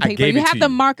paper, you have the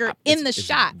marker in the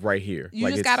shot right here.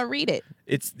 You just gotta read it.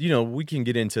 It's we can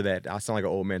get into that. I sound like an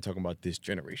old man talking about this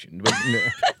generation, but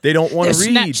they don't want to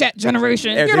read. Snapchat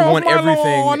generation. They want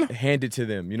everything handed to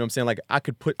them. You know what I'm saying? Like I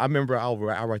remember I'll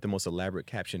write the most elaborate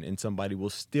caption, and somebody will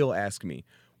still ask me,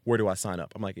 where do I sign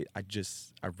up? I'm like, I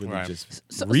really just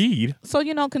read.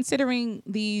 So, considering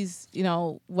these,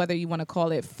 whether you want to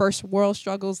call it first world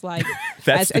struggles, like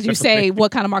as you say,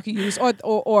 what kind of market you use,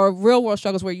 or real world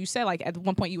struggles where you say, like, at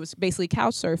one point you was basically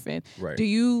couch surfing. Right.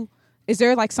 Is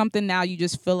there like something now you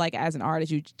just feel like as an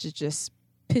artist, you just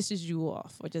pisses you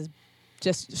off, or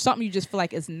just something you just feel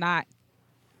like is not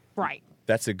right?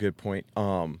 That's a good point.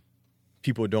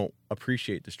 People don't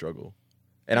appreciate the struggle.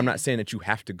 And I'm not saying that you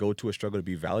have to go to a struggle to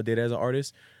be validated as an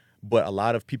artist, but a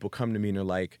lot of people come to me and they're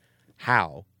like,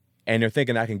 how? And they're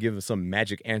thinking I can give them some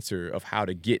magic answer of how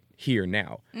to get here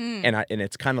now. And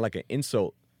it's kind of like an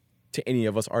insult to any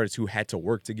of us artists who had to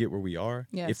work to get where we are,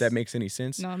 if that makes any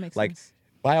sense. No, it makes like, sense.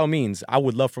 By all means, I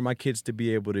would love for my kids to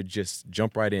be able to just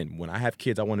jump right in. When I have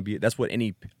kids, I want to be, that's what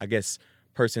any, I guess,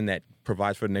 person that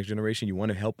provides for the next generation, you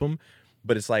want to help them.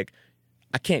 But it's like,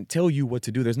 I can't tell you what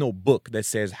to do. There's no book that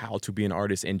says how to be an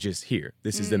artist and just here.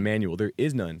 This is the manual. There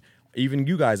is none. Even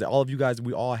you guys, all of you guys,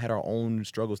 we all had our own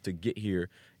struggles to get here.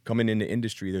 Coming in the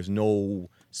industry, there's no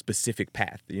specific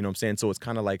path. You know what I'm saying? So it's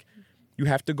kind of like you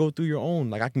have to go through your own.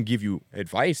 Like I can give you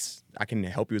advice. I can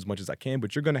help you as much as I can,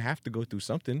 but you're going to have to go through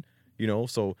something,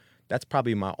 So that's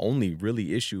probably my only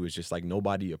really issue is just like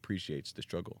nobody appreciates the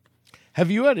struggle. Have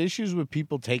you had issues with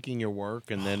people taking your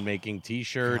work and then making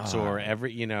T-shirts or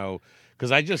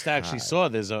because I just actually saw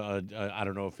there's a I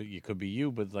don't know if it could be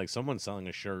you, but like someone's selling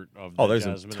a shirt of the there's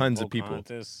Jasmine tons and of people.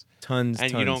 Pocahontas. Tons,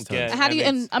 And tons, you don't tons. get- How do you?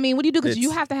 And And I mean, what do you do? Because you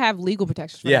it's- have to have legal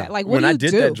protections for Yeah, that. Like, what when do you I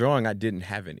did do? that drawing, I didn't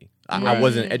have any. I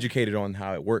wasn't educated on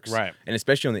how it works. Right. And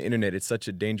especially on the internet, it's such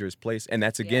a dangerous place. And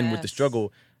that's again with the Yes.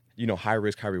 struggle, high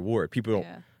risk, high reward. People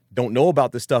Yeah. don't know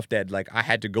about the stuff that like I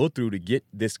had to go through to get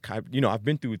this I've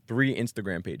been through 3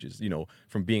 Instagram pages,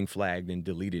 from being flagged and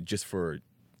deleted just for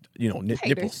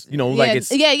nipples. Like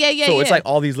it's yeah. so it's like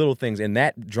all these little things, and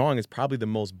that drawing is probably the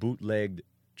most bootlegged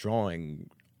drawing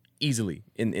easily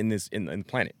in the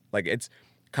planet. Like it's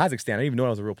Kazakhstan. I didn't even know that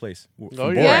was a real place. Oh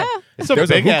From yeah, Borat. it's a There's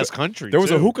a big hookah- ass country. There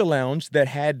was a too. hookah lounge that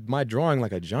had my drawing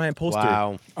like a giant poster.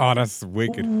 Wow. Oh, that's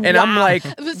wicked. And I'm like,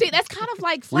 But see, that's kind of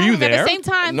like Were you flattering. At there? the same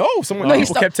time, no, people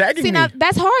stop. kept tagging See, me. now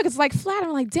that's hard. It's like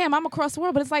flattering. Like, damn, I'm across the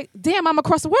world, but it's like, damn, I'm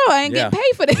across the world. I ain't getting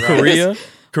paid for this. Korea.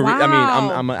 I mean,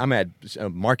 Wow. I'm at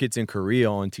markets in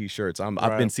Korea on T-shirts. I've been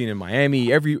Right. seen in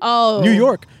Miami, Oh. New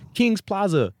York, King's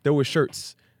Plaza. There were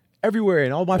shirts everywhere,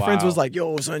 and all my friends Wow. was like,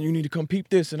 "Yo, son, you need to come peep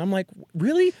this." And I'm like,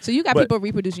 "Really?" So you got But- people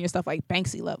reproducing your stuff like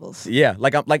Banksy levels. Yeah,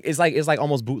 it's like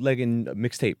almost bootlegging a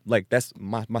mixtape. Like that's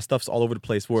my stuff's all over the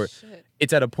place. Where Shit.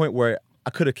 it's at a point where I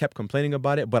could have kept complaining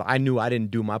about it, but I knew I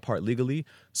didn't do my part legally,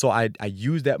 so I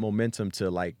used that momentum to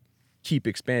like keep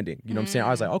expanding. You know what I'm saying? I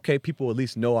was like, okay, people at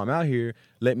least know I'm out here.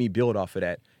 Let me build off of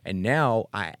that. And now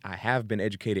I have been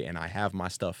educated and I have my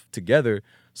stuff together.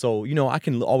 So, I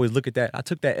can always look at that. I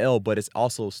took that L, but it's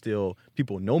also still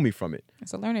people know me from it.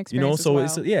 It's a learning experience. So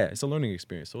as well. it's a learning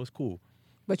experience. So it's cool.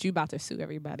 But you about to sue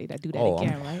everybody that do that Oh,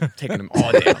 again, I'm right? taking them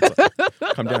all down.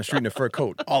 Come down the street in a fur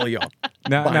coat. All of y'all.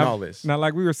 Buying all this. Now,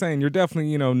 like we were saying, you're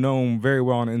definitely, known very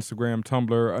well on Instagram,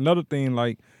 Tumblr. Another thing,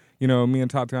 like, me and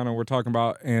Tatiana were talking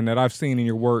about, and that I've seen in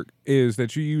your work, is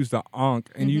that you use the Ankh.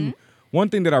 And one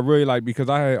thing that I really like, because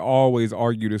I had always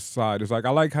argued this side, is like, I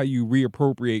like how you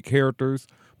reappropriate characters,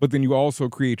 but then you also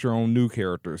create your own new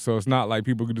characters. So it's not like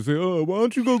people could just say, oh, why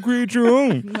don't you go create your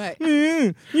own? Right.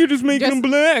 Yeah, you're just making them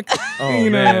black. Oh,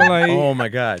 man, man. like, Oh my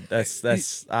God. That's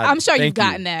I'm sure you've thank you.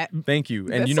 gotten that. Thank you.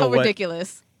 And That's you know so what?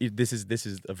 ridiculous. This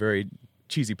is a very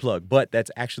cheesy plug, but that's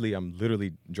actually I'm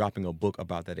literally dropping a book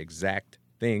about that exact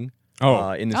thing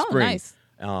in the Oh, spring. nice.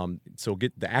 So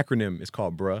get the acronym is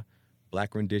called BRUH,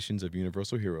 Black Renditions of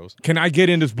Universal Heroes. can I get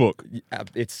in this book?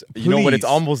 It's you know what? It's Please.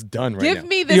 almost done right now. Give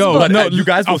me this Yo, book. no, you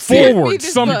guys will a see it. Give me forward,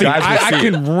 this something. book. Guys will I see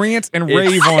it. can rant and It's-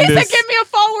 rave on He said, this. give me a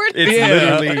forward. It's Yeah.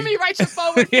 literally. Let me write your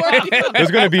forward for you.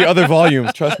 There's gonna be other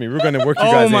volumes. Trust me, we're gonna work you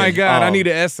guys Oh in. my God, I need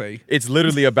an essay. It's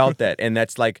literally about that, and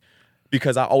that's like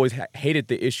because I always hated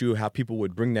the issue of how people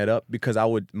would bring that up because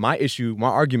my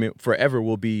argument forever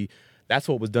will be that's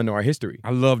what was done to our history.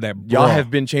 I love that. Y'all bruh. have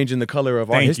been changing the color of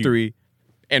our Thank you. history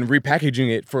and repackaging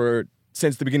it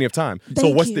since the beginning of time. So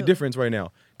Thank what's the you. difference right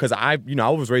now? Because I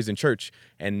was raised in church,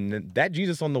 and that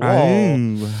Jesus on the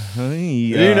wall.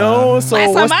 So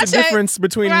Last time what's I the checked, difference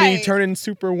between me right. turning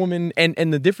Superwoman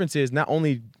and the difference is not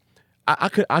only I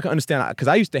could understand because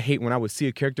I used to hate when I would see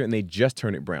a character and they just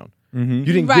turn it brown. You didn't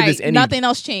give Right. this any Nothing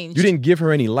else changed. You didn't give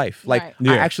her any life. Like Right.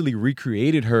 Yeah. I actually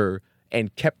recreated her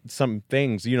and kept some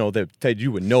things that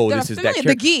you would know That this are is that familiar. character.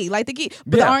 The gi, like the gi,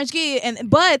 the Yeah. orange gi,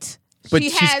 but But she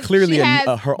she's has, clearly she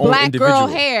has her own black girl individual.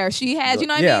 hair. She has, you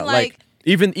know what yeah, I mean? Like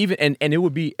even and it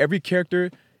would be every character.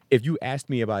 If you asked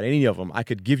me about any of them, I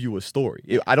could give you a story.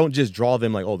 I don't just draw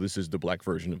them like, oh, this is the black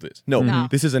version of this. No,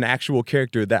 this is an actual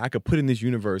character that I could put in this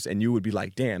universe, and you would be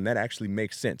like, damn, that actually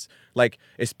makes sense. Like,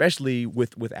 especially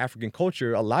with African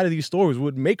culture, a lot of these stories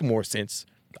would make more sense.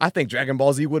 I think Dragon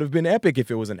Ball Z would have been epic if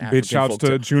it was an African Big shouts to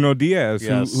folktale. Juno Diaz,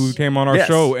 Yes. who came on our Yes.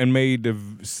 show and made the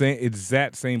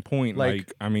exact same point.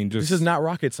 Like, I mean, just This is not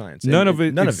rocket science. none And of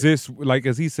it exists. Like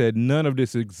as he said, none of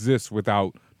this exists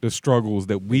without the struggles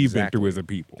that we've been through as a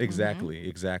people.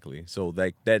 Exactly. So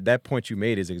like that point you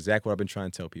made is exactly what I've been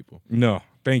trying to tell people. No,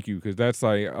 thank you, because that's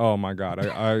like, oh my God,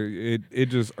 it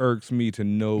just irks me to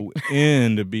no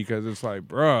end because it's like,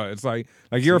 bruh, it's like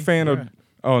you're a fan of.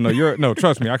 Oh no,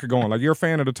 trust me, I could go on. Like you're a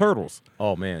fan of the Turtles,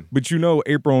 Oh man. but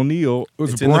April O'Neil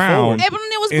was It's in the brown forward. April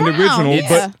O'Neil was in the brown, original,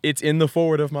 yeah. but It's in the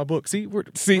forward of my book. See, we're no,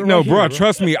 right here, bro, bro.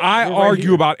 trust me. I We're right argue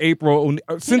here. about April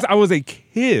O'Neil since I was a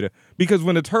kid because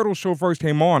when the Turtles show first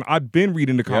came on, I'd been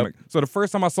reading the comic. So the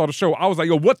first time I saw the show, I was like,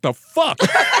 yo, what the fuck?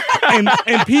 and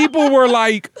people were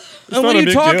like, what not are a you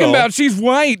big talking deal. about? She's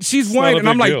white. She's not white. a And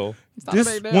I'm big like, deal. not a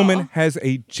this big deal. woman has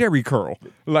a Jerry curl.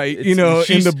 Like, It's- in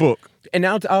she's- the book. And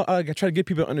now I try to get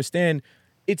people to understand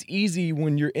it's easy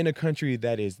when you're in a country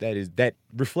that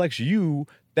reflects you.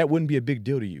 That wouldn't be a big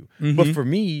deal to you. But for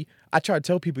me, I try to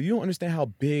tell people, you don't understand how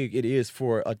big it is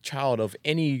for a child of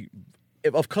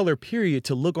color, period,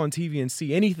 to look on TV and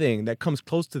see anything that comes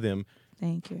close to them.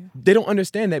 Thank you. They don't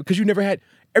understand that because you never had.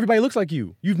 Everybody looks like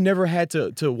you. You've never had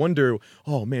to wonder,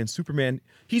 oh man, Superman,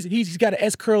 he's got an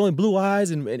S curl and blue eyes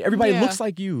and everybody looks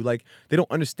like you. Like, they don't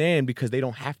understand because they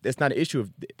don't have, that's not an issue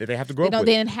that they have to grow up with.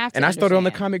 They didn't have to. And I started on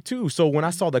the comic too. So when I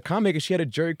saw the comic and she had a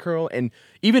jerry curl, and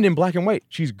even in black and white,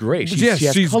 she's great. She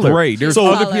has color. Great. There's so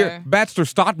other Baxter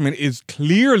Stockman is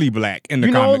clearly black in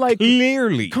the comic. Like,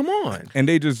 clearly. Come on. And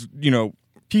they just,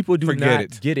 people do forget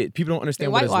not get it. People don't understand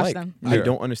They what it's whitewash like. them. I Yeah.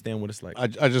 don't understand what it's like.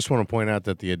 I just want to point out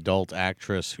that the adult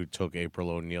actress who took April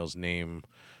O'Neil's name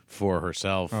for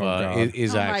herself God.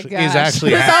 is Oh my actually gosh.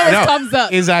 This half, always comes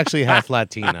up. is actually half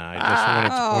Latina. I just wanted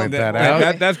to point that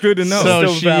out. That's good to know. So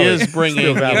Still she valid. is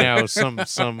bringing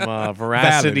some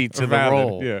veracity to the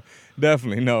role. Yeah,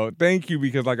 definitely. No, thank you,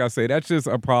 because like I say, that's just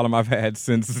a problem I've had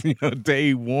since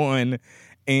day one.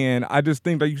 And I just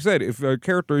think, like you said, if a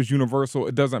character is universal,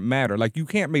 it doesn't matter. Like, you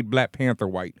can't make Black Panther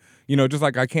white. Just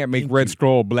like I can't make Red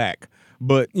Skull black.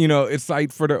 But, it's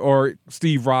like or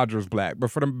Steve Rogers black. But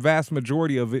for the vast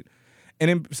majority of it, and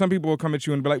then some people will come at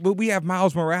you and be like, well, we have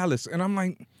Miles Morales. And I'm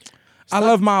like, I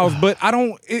love Miles, but I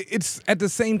don't. It's at the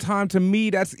same time, to me,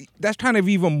 that's kind of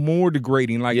even more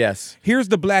degrading. Like, Yes. Here's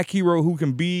the black hero who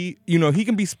can be, he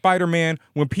can be Spider-Man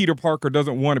when Peter Parker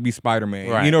doesn't want to be Spider-Man.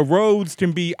 Right. Rhodes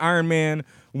can be Iron Man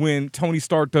when Tony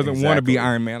Stark doesn't want to be Exactly.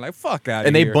 Iron Man. Like, fuck out of here.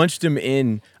 And they bunched him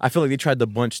in. I feel like they tried to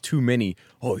bunch too many.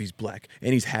 Oh, he's black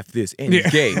and he's half this and he's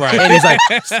gay. Right. And he's like,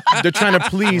 they're trying to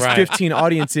please Right. 15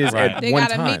 audiences Right. at They one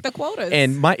gotta time. meet the quotas.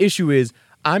 And my issue is,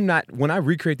 when I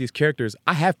recreate these characters,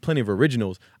 I have plenty of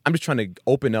originals. I'm just trying to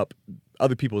open up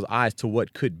other people's eyes to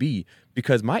what could be,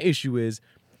 because my issue is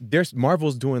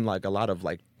Marvel's doing like a lot of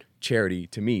like charity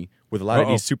to me with a lot of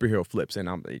these superhero flips, and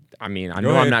I know ahead.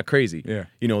 I'm not crazy. Yeah.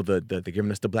 They're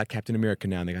giving us the Black Captain America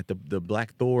now, and they got the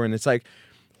Black Thor, and it's like,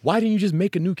 why didn't you just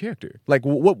make a new character? Like,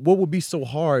 what would be so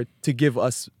hard to give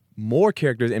us more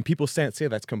characters? And people say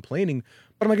that's complaining,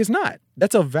 but I'm like, it's not.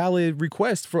 That's a valid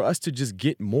request for us to just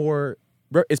get more.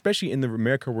 Especially in the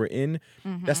America we're in,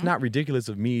 that's not ridiculous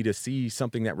of me to see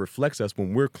something that reflects us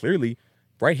when we're clearly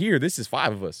right here. This is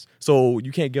 5 of us, so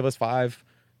you can't give us 5.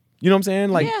 You know what I'm saying?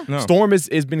 Like, Yeah. No. Storm has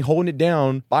been holding it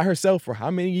down by herself for how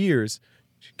many years?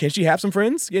 Can she have some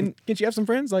friends? Can she have some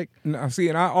friends? Like, No, see,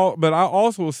 but I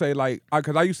also will say, like,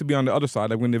 because I used to be on the other side.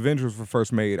 Like, when the Avengers were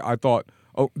first made, I thought,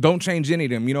 oh, don't change any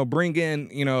of them. Bring in,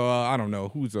 I don't know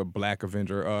who's a Black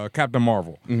Avenger, Captain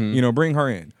Marvel. Bring her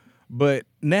in. But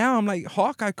now I'm like,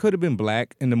 Hawkeye could have been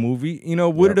black in the movie.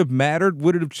 Would it have mattered?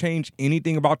 Would it have changed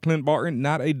anything about Clint Barton?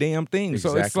 Not a damn thing.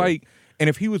 So it's Exactly. like, and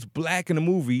if he was black in the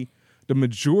movie, the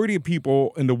majority of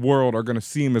people in the world are going to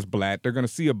see him as black. They're going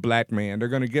to see a black man. They're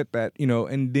going to get that,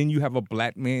 and then you have a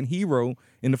black man hero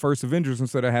in the first Avengers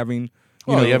instead of having,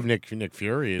 You have Nick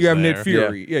Fury. you have there. Nick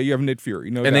Fury. Yeah, you have Nick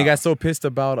Fury. No and they doubt. got so pissed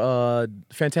about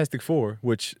Fantastic Four,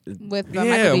 which with yeah,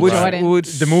 Michael B. which, Jordan.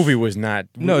 which the movie was not.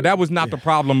 No, that was not the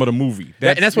problem of the movie.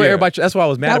 And that's what yeah. everybody. That's what I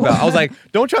was mad That about. I was was- like,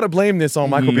 "Don't try to blame this on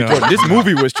Michael B. No. Jordan. This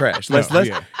movie was trash." Let's.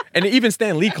 yeah. And even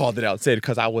Stan Lee called it out. Said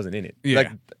because I wasn't in it.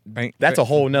 Yeah. Like, that's a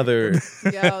whole nother.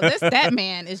 That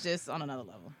man is just on another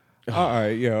level. All right,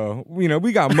 yo.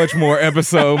 We got much more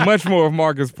episode, much more of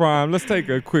Marcus Prime. Let's take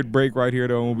a quick break right here,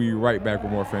 though, and we'll be right back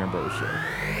with more Fan Bros Show.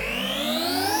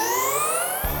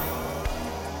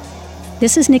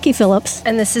 This is Nikki Phillips,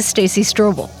 And this is Stacy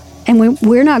Strobel. and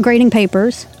we're not grading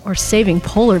papers. Or saving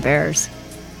polar bears.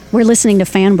 We're listening to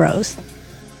Fan Bros.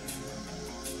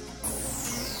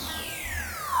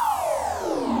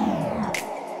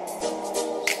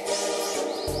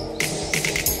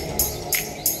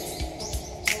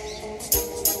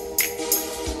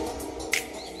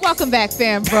 Welcome back,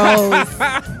 Fan Bros,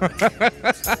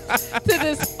 to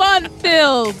this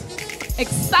fun-filled,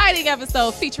 exciting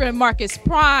episode featuring Marcus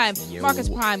Prime. Marcus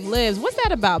Prime Lives. What's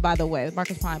that about, by the way?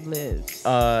 Marcus Prime Lives.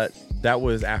 That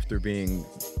was after being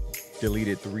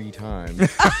deleted 3 times.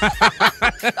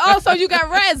 Oh, so you got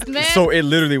rezzed, man. So it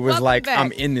literally was Welcome like, back.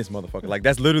 I'm in this motherfucker. Like,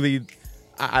 that's literally,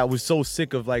 I was so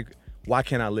sick of like, why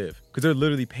can't I live? Because there are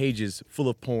literally pages full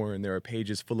of porn. There are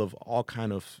pages full of all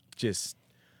kind of just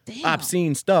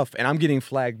obscene stuff, and I'm getting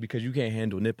flagged because you can't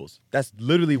handle nipples. That's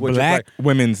literally what Black you're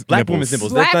women's Black nipples. women's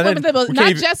nipples. Black That's women's nipples, we can't not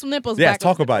even- just nipples. Yeah, black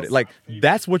talk women's about it. nipples. Like,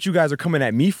 that's what you guys are coming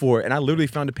at me for, and I literally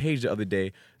found a page the other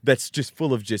day that's just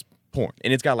full of just porn,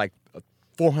 and it's got like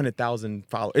 400,000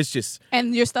 followers. It's just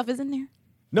And your stuff is in there?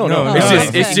 No, No,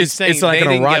 it's like they an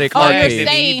didn't erotic get Oh, you're fired. arcade.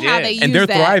 saying how they use And they're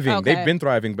that. thriving. Okay. They've been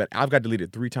thriving, but I've got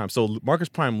deleted 3 times. So Marcus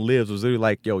Prime Lives was literally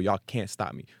like, yo, y'all can't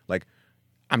stop me. Like,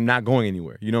 I'm not going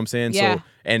anywhere. You know what I'm saying? Yeah.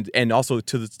 So and also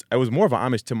it was more of an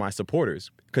homage to my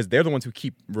supporters because they're the ones who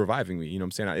keep reviving me. You know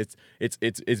what I'm saying?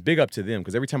 It's big up to them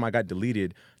because every time I got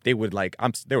deleted, they would like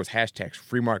there was hashtags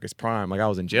free Marcus Prime, like I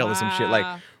was in jail or some shit.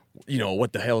 Like, you know,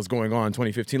 what the hell is going on in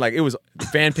 2015? Like, it was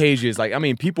fan pages. Like, I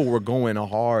mean, people were going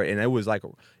hard, and it was like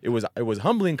it was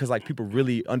humbling because like people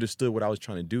really understood what I was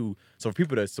trying to do. So for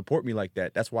people to support me like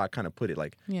that, that's why I kind of put it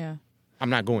like, Yeah. I'm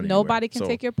not going anywhere. Nobody can So,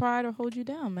 take your pride or hold you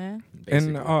down, man.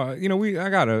 And basically. you know, I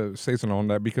gotta say something on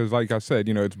that because, like I said,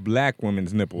 you know, it's black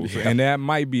women's nipples, and that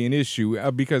might be an issue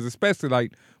because, especially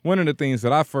like one of the things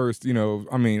that I first, you know,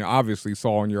 I mean, obviously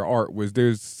saw in your art was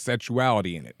there's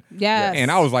sexuality in it, Yes. and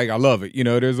I was like, I love it. You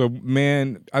know, there's a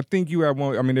man. I think you have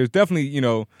one. I mean, there's definitely, you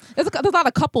know, There's a lot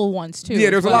of couple ones too. yeah,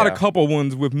 there's a as well. lot of couple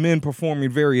ones with men performing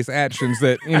various actions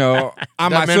that, you know, I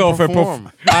That men myself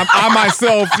perform. I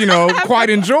myself, you know,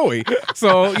 quite enjoy.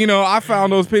 So, you know, I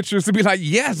found those pictures to be like,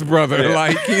 yes, brother,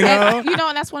 like, you know. And, you know,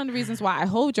 and that's one of the reasons why I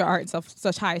hold your art in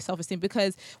such high self-esteem,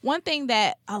 because one thing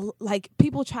that like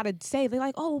people try to say, they're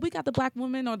like, oh, we got the black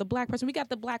woman or the black person, we got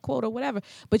the black quote or whatever,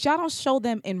 but y'all don't show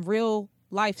them in real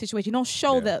life situation. You don't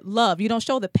show the love. You don't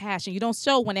show the passion. You don't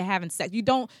show when they're having sex. You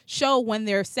don't show when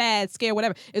they're sad, scared,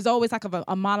 whatever. It's always like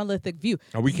a monolithic view.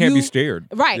 And we can't be scared.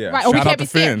 Right, Yeah. right. Or we Shout out can't be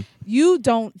to Finn. scared. You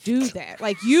don't do that.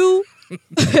 Like you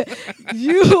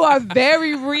you are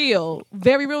very real,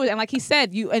 and like he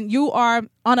said, you are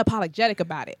unapologetic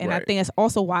about it, and I Right. think that's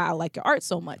also why I like your art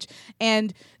so much.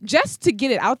 And just to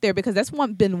get it out there, because that's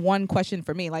been one question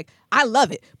for me. Like, I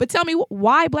love it, but tell me,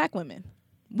 why black women?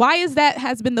 Why is that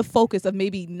has been the focus of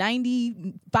maybe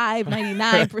 95,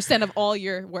 99% of all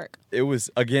your work? It was,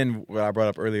 again, what I brought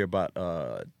up earlier about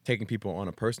taking people on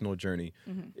a personal journey.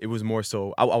 It was more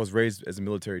so, I was raised as a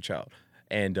military child.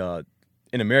 And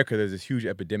in America, there's this huge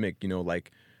epidemic, you know,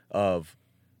 like of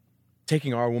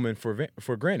taking our woman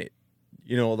for granted.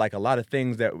 You know, like a lot of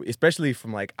things that, especially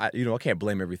from like, I can't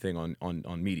blame everything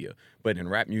on media. But in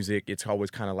rap music, it's always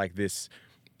kind of like this,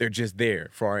 they're just there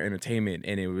for our entertainment.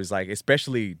 And it was like,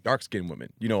 especially dark-skinned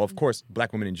women, you know, of course,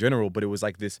 black women in general, but it was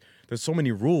like this, there's so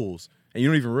many rules. And you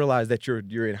don't even realize that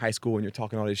you're in high school and you're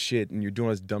talking all this shit and you're doing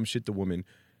all this dumb shit to women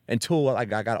until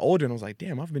like I got older and I was like,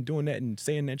 damn, I've been doing that and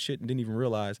saying that shit and didn't even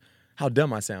realize how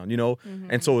dumb I sound, you know?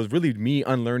 And so it was really me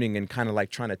unlearning and kind of like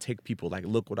trying to take people, like,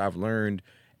 look what I've learned.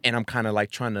 And I'm kind of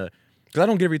like trying to, because I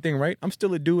don't get everything right. I'm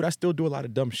still a dude. I still do a lot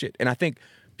of dumb shit. And I think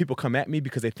people come at me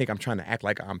because they think I'm trying to act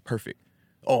like I'm perfect.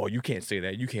 Oh, you can't say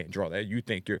that. You can't draw that. You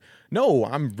think you're... No,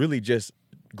 I'm really just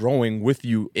growing with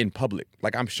you in public.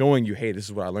 Like, I'm showing you, hey, this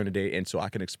is what I learned today. And so I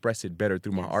can express it better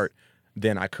through my art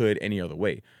than I could any other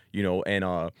way, you know?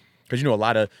 And because, you know, a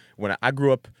lot of... When I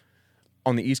grew up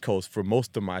on the East Coast for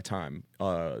most of my time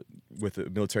with a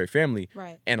military family.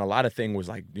 Right. And a lot of thing was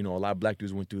like, you know, a lot of black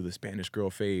dudes went through the Spanish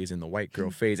girl phase and the white girl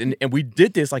phase. And we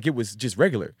did this like it was just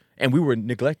regular. And we were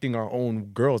neglecting our own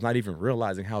girls, not even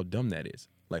realizing how dumb that is.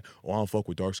 Like, oh, I don't fuck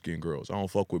with dark-skinned girls. I don't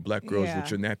fuck with black girls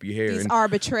with your nappy hair. These and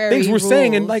arbitrary things we're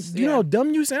saying. And like, rules. you know how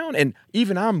dumb you sound? And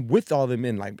even I'm with all them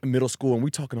in like middle school and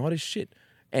we talking all this shit.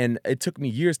 And it took me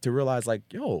years to realize like,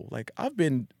 yo, like I've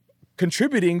been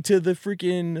contributing to the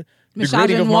freaking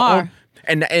degrading of my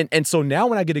own. And so now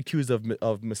when I get accused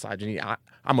of misogyny,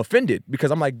 I'm offended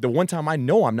because I'm like, the one time I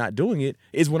know I'm not doing it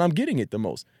is when I'm getting it the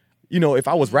most. You know, if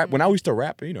I was when I used to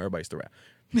rap, you know, everybody used to rap.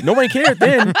 Nobody cared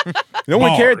then. No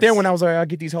one cared then when I was like, I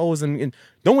get these hoes and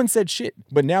no one said shit.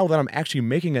 But now that I'm actually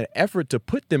making an effort to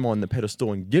put them on the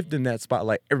pedestal and give them that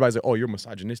spotlight, everybody's like, oh, you're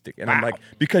misogynistic. And I'm like,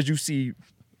 because you see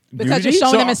because nudity? you're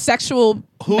showing So, them a sexual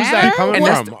Who's manner? that coming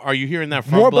And from? Are you hearing that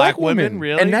from more black women?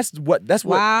 Really? And that's what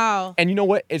Wow. And you know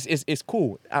what? It's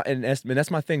cool. And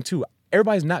that's my thing too.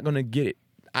 Everybody's not gonna get it.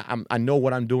 I know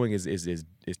what I'm doing is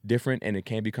different and it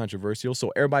can be controversial.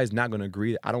 So everybody's not gonna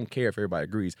agree. I don't care if everybody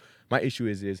agrees. My issue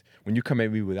is when you come at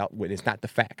me with it's not the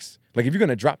facts. Like if you're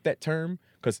gonna drop that term,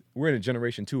 because we're in a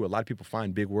generation too, a lot of people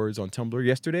find big words on Tumblr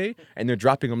yesterday and they're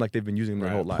dropping them like they've been using them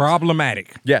their whole lives.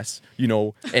 Problematic. Yes, you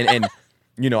know, and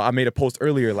you know, I made a post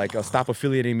earlier like stop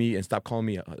affiliating me and stop calling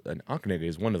me an Ankh nigga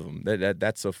is one of them.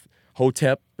 That's a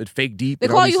Hotep, fake deep. They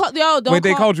and all call these- you don't Wait, they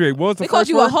call, called you. What was the they called first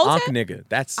you word? a Hotep? Ankh nigga.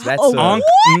 That's Oh, Ankh?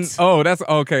 what? Oh, that's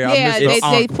okay. I Yeah, missed they the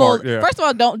Ankh pulled. part, yeah. First of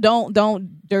all,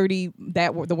 don't dirty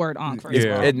the word Ankh. First Yeah.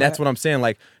 of all, and that's what I'm saying.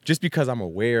 Like, just because I'm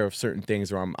aware of certain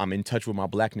things or I'm in touch with my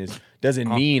blackness doesn't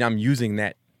mean I'm using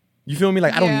that. You feel me?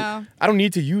 Like Yeah. I don't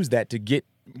need to use that to get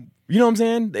You know what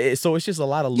I'm saying? So it's just a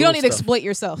lot of You don't need to stuff. exploit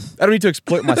yourself. I don't need to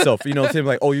exploit myself. You know what I'm saying?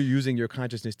 Like, oh, you're using your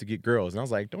consciousness to get girls. And I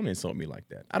was like, don't insult me like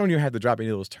that. I don't even have to drop any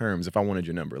of those terms if I wanted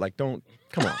your number. Like, come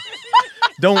on.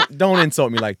 don't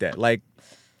insult me like that. Like,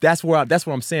 that's what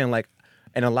I'm saying. Like,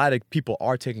 and a lot of people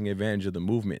are taking advantage of the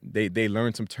movement. They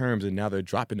learn some terms and now they're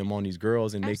dropping them on these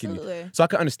girls and Absolutely. So I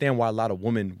can understand why a lot of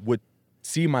women would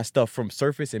see my stuff from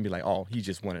surface and be like, oh, he's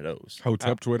just one of those.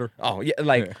 Hotep Twitter. Oh, yeah,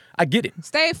 like, I get it.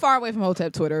 Stay far away from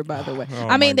Hotep Twitter, by the way. Oh,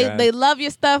 I mean, my God. they love your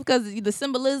stuff because the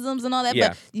symbolisms and all that, Yeah.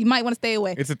 but you might want to stay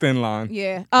away. It's a thin line.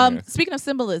 Yeah. Speaking of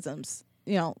symbolisms,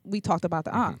 we talked about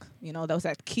the Ankh. That was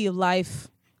that key of life.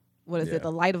 What is Yeah. it?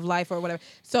 The light of life or whatever.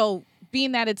 So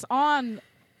being that it's on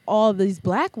all these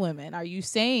black women, are you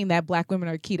saying that black women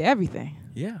are key to everything?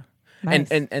 Yeah.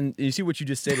 Nice. And you see what you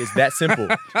just said is that simple.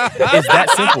 It's that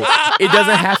simple. It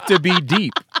doesn't have to be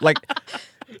deep. Like,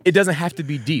 it doesn't have to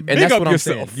be deep. And Big that's up what I'm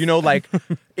yourself. saying. Like,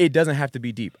 it doesn't have to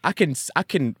be deep. I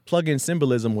can plug in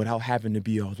symbolism without having to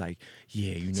be all like,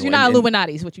 yeah, So you're not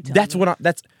Illuminati is what you tell That's me. what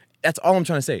that's all I'm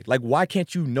trying to say. Like, why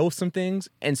can't you know some things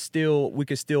and we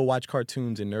could still watch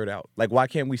cartoons and nerd out? Like, why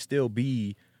can't we still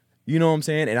be, you know what I'm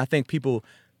saying? And I think people,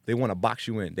 they want to box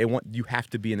you in. You have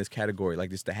to be in this category.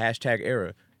 Like, it's the hashtag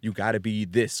era. You got to be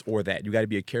this or that. You got to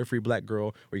be a carefree black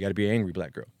girl or you got to be an angry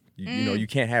black girl. You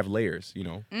can't have layers,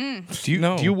 Do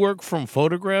you work from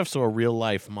photographs or real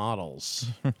life models?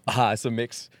 It's a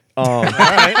mix. For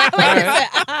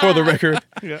the record.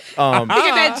 Look at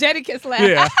that Jadakiss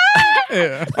laugh.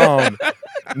 Yeah.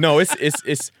 No,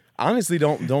 it's honestly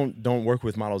don't work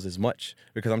with models as much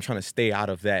because I'm trying to stay out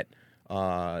of that.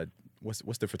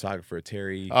 What's the photographer,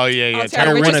 Terry? Oh yeah. Oh, I Terry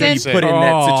don't want to be Richardson? put in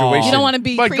that Oh. situation. You don't want to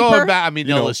be But creeper. going back, I mean,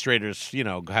 You know, illustrators,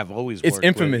 have always it's worked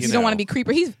infamous. With, You don't want to be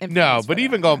creeper. He's infamous No, for but that.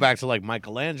 even going back to like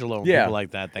Michelangelo and Yeah. people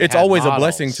like that, they It's had always a models.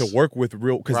 blessing to work with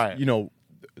real because Right.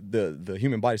 the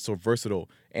human body is so versatile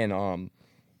and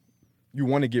you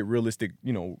want to get realistic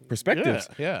perspectives.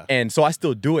 Yeah. And so I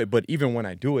still do it, but even when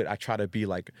I do it, I try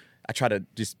to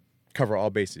just cover all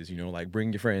bases. Like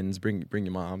bring your friends, bring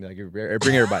your mom, like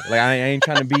bring everybody. Like I ain't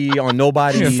trying to be on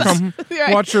nobody's. Come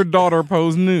Right. watch your daughter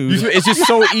pose nude. It's just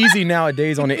so easy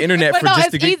nowadays on the internet But for no, just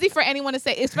it's to get. easy for anyone to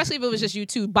say, especially if it was just you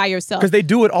two by yourself. Because they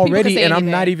do it People can already, say and I'm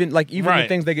not anything. even even the Right.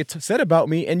 things they get said about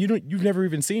me, and you've never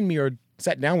even seen me or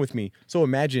sat down with me. So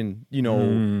imagine,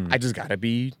 I just gotta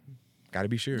be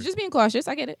sure. Just being cautious.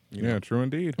 I get it. Yeah, true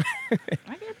indeed. I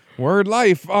get it. Word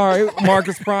life. All right,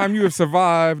 Marcus Prime, you have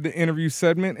survived the interview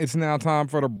segment. It's now time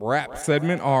for the rap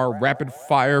segment, our rapid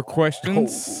fire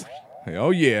questions. Oh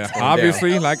yeah.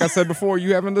 Obviously, like I said before,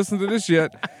 you haven't listened to this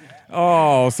yet.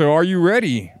 Oh, so are you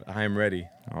ready? I am ready.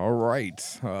 All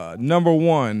right. Number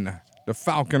 1, the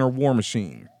Falcon or War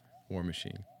Machine? War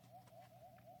Machine.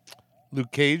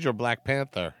 Luke Cage or Black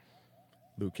Panther?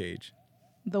 Luke Cage.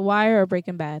 The Wire or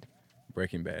Breaking Bad?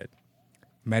 Breaking Bad.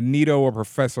 Magneto or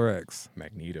Professor X?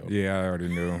 Magneto. Yeah, I already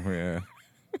knew. Yeah.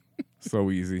 So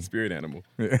easy. Spirit animal.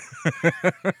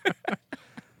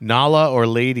 Nala or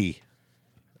Lady?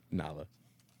 Nala.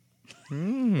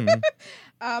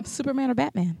 Superman or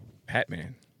Batman?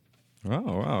 Batman. Oh,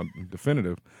 wow.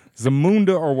 Definitive. Zamunda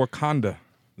or Wakanda?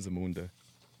 Zamunda.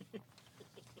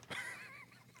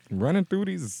 Running through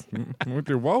these with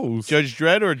your woes. Judge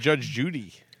Dredd or Judge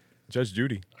Judy? Judge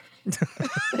Judy.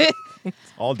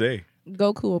 All day.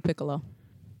 Goku or Piccolo?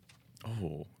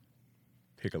 Oh.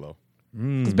 Piccolo.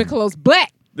 Because Piccolo's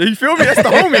black. You feel me? That's the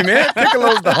homie, man.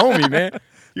 Piccolo's the homie, man.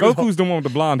 Goku's the one with the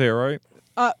blonde hair, right?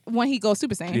 When he goes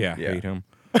Super Saiyan. Yeah, Yeah. hate him.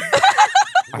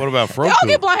 What about They Froku? all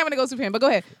get blonde hair when they go Super Saiyan, but go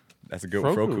ahead. That's a good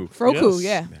one. Froku. Froku. Froku,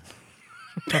 Yes.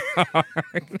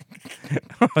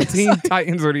 yeah. Teen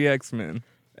Titans or the X-Men?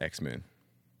 X-Men.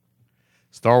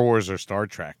 Star Wars or Star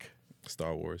Trek?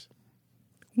 Star Wars.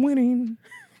 Winning.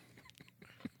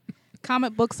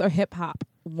 Comic books or hip hop?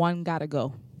 One gotta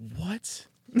go. What?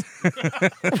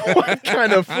 What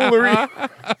kind of foolery?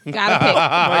 Gotta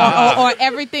pick. or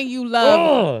everything you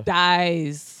love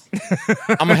dies.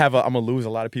 I'm gonna lose a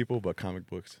lot of people, but comic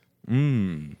books.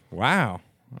 Wow.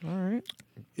 All right.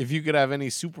 If you could have any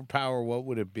superpower, what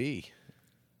would it be?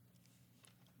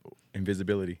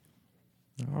 Invisibility.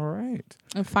 All right.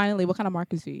 And finally, what kind of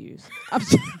markers do you use? I'm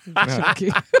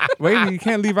joking. Wait, you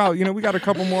can't leave out. We got a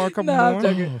couple more. No, I'm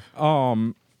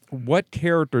joking. What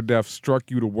character death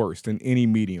struck you the worst in any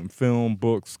medium? Film,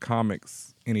 books,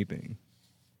 comics, anything?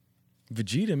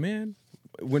 Vegeta, man.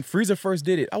 When Frieza first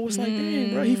did it, I was like,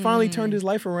 dang, bro, he finally turned his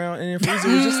life around, and then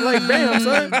Frieza was just like, bam,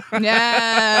 son.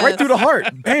 Yeah. Right through the heart.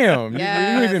 Bam. You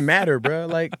Yes. don't even matter, bro.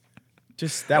 Like,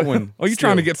 just that one. Oh, you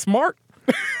trying to get smart?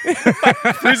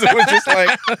 Frieza was just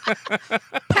like,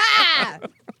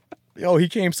 Yo, he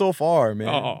came so far, man.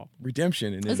 Oh.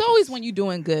 Redemption. And then It's always when you're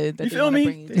doing good that You they feel wanna me?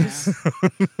 bring you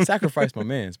down. sacrifice my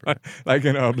mans, bro. Like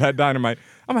in Black Dynamite,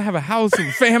 I'm gonna have a house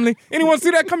and family. Anyone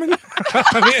see that coming?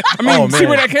 I mean, Oh, see man.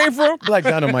 where that came from? Black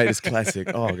Dynamite is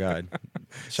classic. Oh God.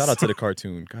 Shout out to the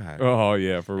cartoon. God. Oh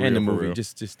yeah, for real. and the for movie. real.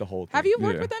 Just the whole thing. Have you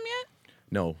worked Yeah. with them yet?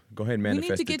 No. Go ahead and We manifest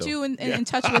need to get it, though. you in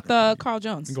touch with Carl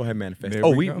Jones. Go ahead and manifest. There Oh,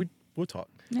 we we, go. we'll talk.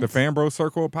 The Fan Bros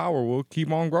Circle of Power will keep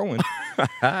on growing. All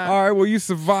right, well, you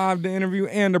survived the interview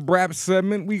and the Brap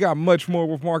segment. We got much more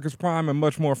with Marcus Prime and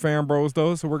much more Fan Bros,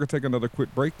 though, so we're going to take another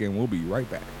quick break, and we'll be right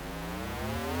back.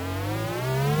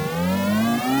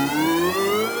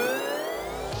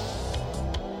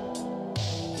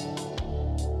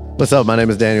 What's up? My name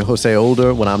is Daniel Jose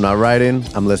Older. When I'm not writing,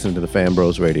 I'm listening to the Fan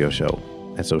Bros radio show.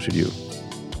 And so should you.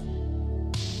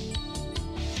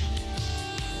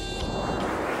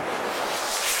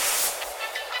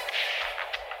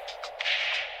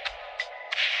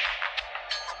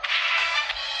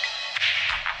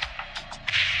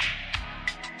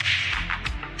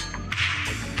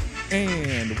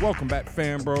 And welcome back,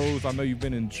 Fan Bros. I know you've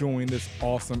been enjoying this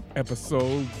awesome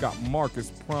episode. Got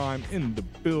Marcus Prime in the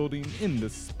building, in the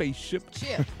spaceship,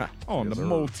 Yeah. on the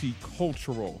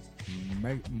multicultural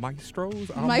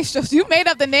maestros. I don't- Maestros. You made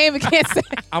up the name and can't say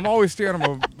I'm always scared I'm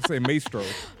going to say maestro.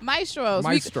 Maestros.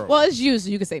 Maestro. Well, it's you, so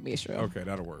you can say Maestro. Okay,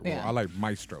 that'll work. Yeah. Well, I like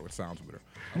maestro. It sounds better.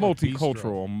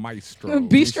 Multicultural maestro.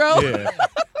 Bistro? Yeah.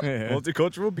 Yeah.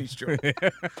 Multicultural bistro.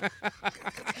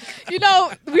 You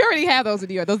know, we already have those in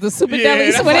New York. Those the super Yeah,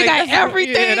 delis that's where they like- got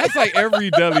everything. Yeah, that's like every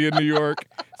deli in New York.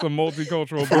 It's a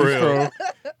multicultural bistro.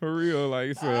 For real. Like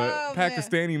it's a Oh,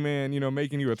 Pakistani man,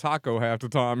 making you a taco half the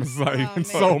time. It's like Oh,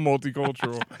 it's so man.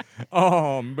 multicultural.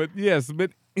 But yes,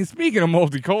 but speaking of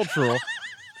multicultural,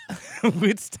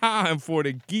 it's time for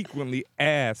the geekly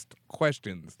asked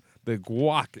questions. The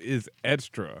guac is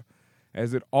extra,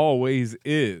 as it always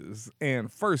is.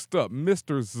 And first up,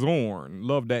 Mr. Zorn,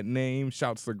 love that name,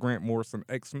 shouts to Grant Morrison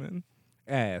X-Men,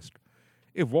 asked,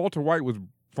 if Walter White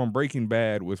from Breaking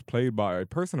Bad was played by a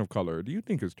person of color, do you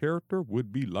think his character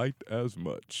would be liked as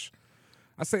much?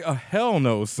 I say a hell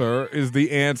no, sir, is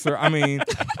the answer. I mean,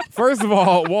 first of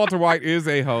all, Walter White is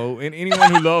a hoe, and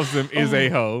anyone who loves him is a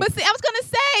hoe. But see, I was gonna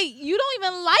say you don't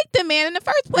even like the man in the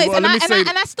first place, Well, and let I me say-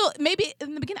 and I still maybe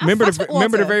in the beginning. Remember I fucks with the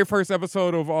Walter. very first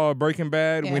episode of Breaking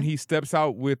Bad Yeah. when he steps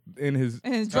out in his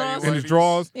drawers.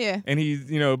 drawers, Yeah. and he's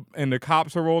and the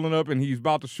cops are rolling up and he's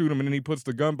about to shoot him, and then he puts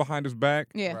the gun behind his back,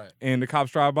 Yeah. Right. and the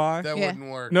cops drive by. That Yeah.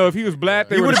 wouldn't work. No, if he was black,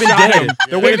 they He would would have have shot been him. dead.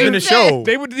 There would have been a show.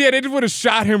 They just would have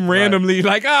shot him randomly,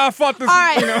 like fuck this. All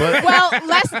right. Well,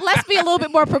 let's be a little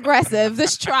bit more progressive.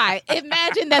 Just try.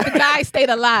 Imagine that the guy stayed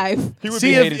alive. He would See,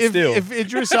 be hated if, still. if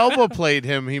Idris Elba played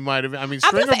him, he might have. I mean,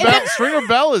 I'm just saying- Stringer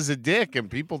Bell is a dick, and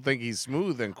people think he's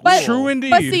smooth and cool. But, True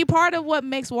indeed. But see, part of what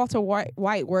makes Walter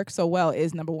White work so well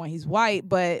is number one, he's white,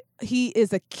 but he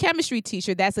is a chemistry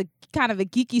teacher. That's a kind of a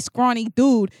geeky, scrawny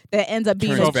dude that ends up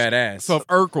being Turns a, badass. So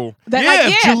Urkel. that, yeah, like,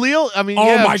 if Jaleel. I mean, Oh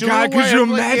yeah, my if Jaleel God! Could White you had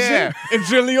played- imagine if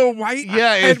Jaleel White?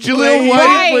 Yeah, if had Jaleel played- White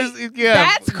Right. was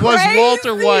That's was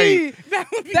Walter White.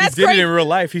 he That's did it crazy. in real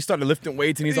life. He started lifting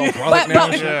weights and he's all brolic But, now.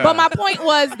 but, Yeah. but my point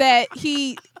was that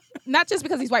he, not just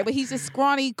because he's white, but he's this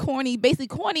scrawny, corny, basically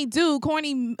corny dude,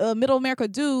 corny middle America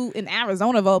dude in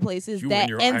Arizona of all places You that and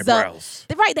your ends eyebrows.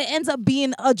 up that ends up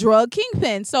being a drug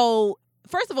kingpin. So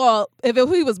first of all, if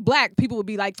he was black, people would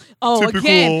be like, "Oh,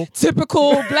 again,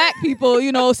 typical black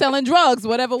people, selling drugs,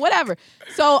 whatever."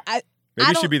 So Maybe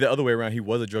I it should don't- be the other way around. He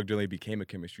was a drug dealer. He became a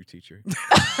chemistry teacher.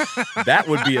 That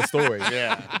would be a story.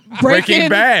 Yeah. Breaking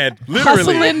Bad. Literally.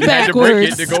 hustling He had to break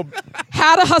it backwards. to go.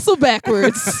 how to hustle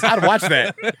backwards. I'd watch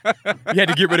that. He had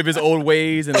to get rid of his old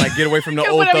ways and get away from the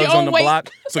Get old rid of your thugs on own the ways. block.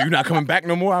 So you're not coming back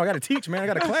no more. I got to teach, man. I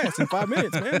got a class in 5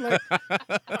 minutes, man.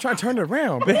 I'm trying to turn it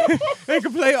around. Man. They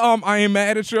could play I Ain't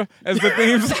Mad at You as the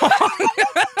theme song.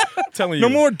 Telling you. No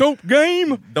more dope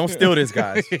game. Don't steal this,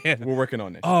 guys. We're working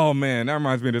on it. Oh man, that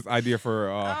reminds me of this idea for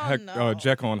no.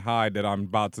 Jekyll on Hyde that I'm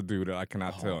about to do that I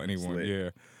cannot tell anyone. slick. Yeah.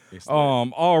 It's lit.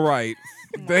 All right.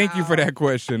 Thank you for that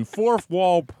question. Fourth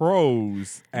Wall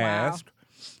Pros asked,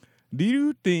 do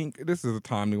you think, this is a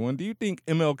timely one, do you think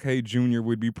MLK Jr.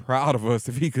 would be proud of us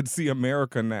if he could see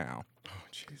America now?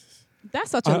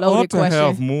 That's such a I loaded ought to question.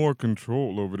 have more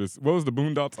control over this. What was the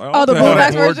Boondocks? I Oh, ought the to have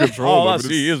Boondocks more version? control All I over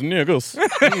this. see is niggas.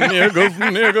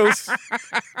 niggas.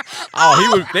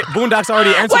 Oh, Boondocks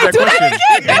already answered Wait, that do question.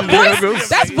 that again. That Niggas. voice,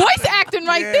 that's voice acting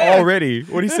right there. Already.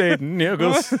 What he said?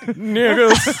 Niggas.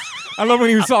 I love when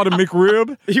he saw the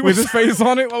McRib He with was- his face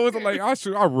on it. What was it like?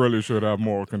 I really should have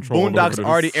more control. over Boondocks this.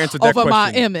 already answered that Over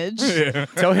my question. image.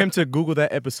 Tell him to Google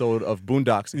that episode of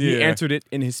Boondocks. He Yeah. answered it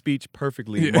in his speech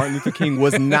perfectly. Martin Luther King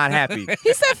was not happy.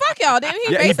 He said, "Fuck y'all." Didn't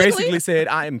he? Yeah, he basically said,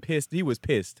 "I am pissed." He was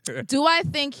pissed. Do I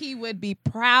think he would be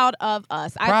proud of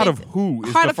us? Proud I of think, who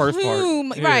is proud the of first whom,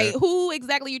 part. Right. Yeah. Who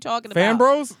exactly you talking Fan about?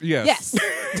 Bros? Yes.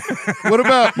 Yes. What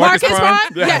about Marcus Prime?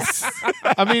 Yes.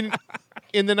 Yes. I mean,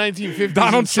 in the 1950s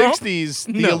Donald and Trump? 60s,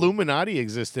 the No. Illuminati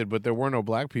existed, but there were no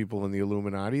black people in the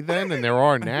Illuminati then, and there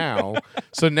are now.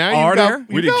 So now Are you there? got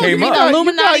We you done got- came you up. got- you got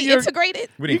Illuminati your- integrated.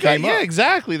 We you didn't got, came yeah, up.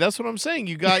 exactly. That's what I'm saying.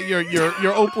 You got your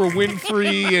Oprah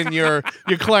Winfrey and your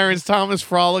Clarence Thomas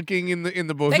frolicking in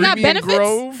the Bohemian benefits?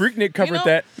 Grove. Freaknik covered know,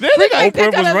 that. Yeah, they got, Freaknik-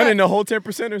 Oprah was got running the whole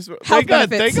 10%ers Health they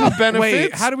benefits. got benefits.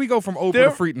 Wait, how do we go from Oprah They're-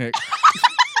 to Freaknik?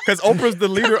 because Oprah's the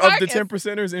leader of the Marcus.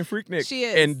 10%ers in Freaknik. She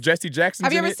is. And Jesse Jackson's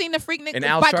Have you in ever it. seen the Freaknik And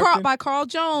Al by Sharpton? Carl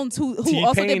Jones, who T-Pain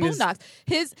also did is- Boondocks?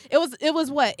 It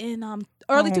was what in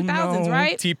early Oh, 2000s, no.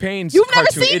 right? T-Pain's You've never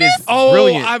cartoon. seen It is this? Oh,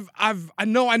 brilliant. I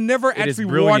know. I never It is actually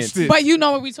brilliant. watched it. But you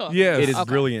know what we talking. Yes. It is Okay.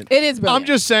 brilliant. It is brilliant. I'm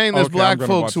just saying there's Okay, black I'm gonna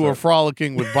folks watch who are that.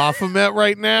 frolicking with Baphomet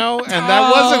right now, and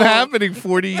that wasn't happening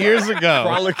 40 years ago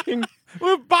Frolicking.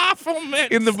 with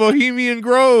Baphomet in the Bohemian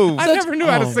Grove. I never knew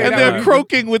how to say and that. they're right.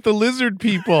 croaking with the lizard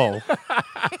people.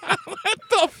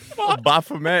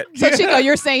 Baphomet. So Chico,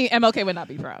 you're saying MLK would not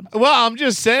be proud Well, I'm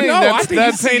just saying No, I that's think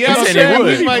that's he's saying yeah, that I'm he saying would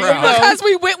we be might, proud. because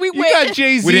we went. you got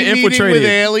Jay-Z We didn't meeting infiltrate with it.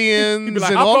 aliens like,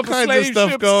 and "How all about the kinds of slave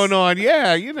stuff ships?" going on.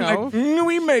 Yeah, you know. Like,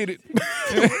 we made it.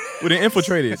 We didn't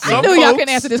infiltrate it. I Some knew y'all folks- couldn't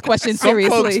answer this question Some folks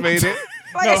seriously. made it.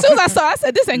 Like, as soon as I saw, it, I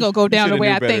said, "This ain't gonna go down the Shoulda way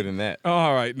knew I better think." than that.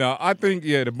 All right, no, I think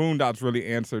the Boondocks really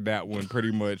answered that one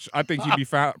pretty much. I think he'd be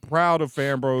proud of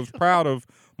Fan Bros, proud of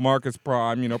Marcus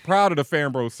Prime, proud of the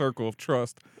Fan Bros circle of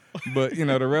trust. But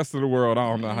the rest of the world, I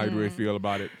don't know how they feel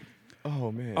about it.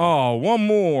 Oh man. Oh, one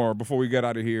more before we get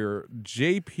out of here.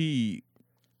 JP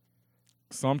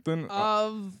something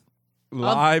Of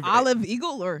live. Olive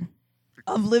Eagle or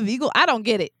of Live Eagle. I don't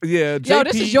get it. Yeah, JP, Yo,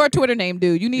 this is your Twitter name,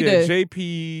 dude. You need yeah, to.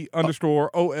 JP _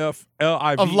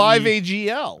 OFLIVE Of Live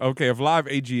AGL. Okay, if Live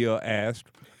AGL asked,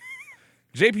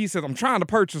 JP says, I'm trying to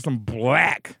purchase some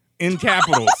black, in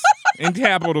capitals,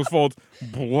 folks,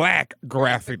 black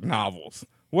graphic novels.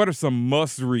 What are some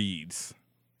must-reads?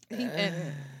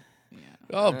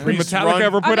 Oh, Did Priest Metallica Run.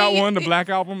 ever put I out mean, one, the Black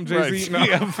Album, Jay-Z? Right. No.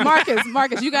 Yeah.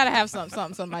 Marcus, you gotta have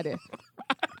something like that.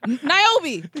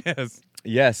 Niobe. Yes.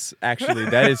 Yes, actually,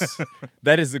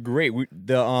 that is a great.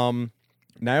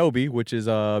 Niobe, which is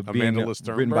being Amanda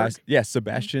written by Sternberg?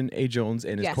 Sebastian A. Jones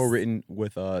and is Yes. co-written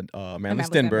with Amanda Amanda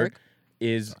Stenberg, Stenberg.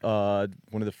 is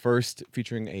one of the first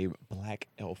featuring a black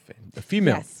elf, a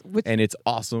female, Yes, which- and it's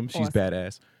awesome. She's Awesome.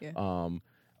 badass. Yeah.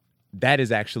 That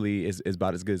is actually is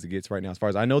about as good as it gets right now. As far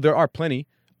as I know, there are plenty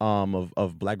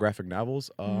of black graphic novels.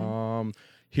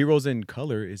 Heroes in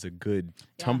Color is a good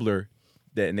Tumblr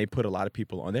and they put a lot of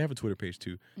people on. They have a Twitter page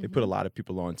too. They put a lot of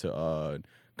people onto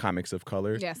comics of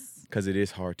color. Yes. Because it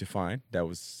is hard to find. I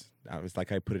was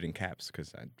like, I put it in caps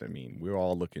because I mean we're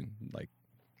all looking like,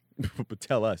 but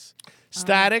tell us.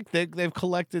 Static, they've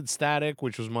collected Static,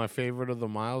 which was my favorite of the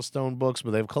Milestone books,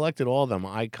 but they've collected all of them.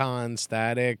 Icon,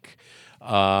 Static.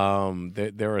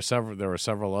 There are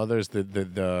several others.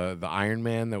 The Iron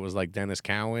Man that was like Dennis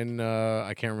Cowan.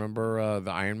 I can't remember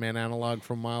the Iron Man analog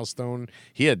from Milestone.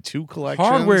 He had 2 collections.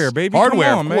 Hardware, baby. Hardware,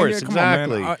 Come on, of man. course, Yeah, come on,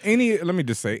 man. exactly. Let me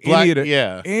just say, Black-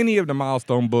 any of the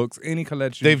Milestone books, any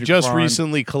collection. They've you just find,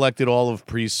 recently collected all of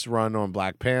Priest's run on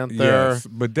Black Panther. Yes,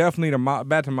 but definitely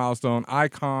back to Milestone.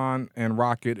 Icon and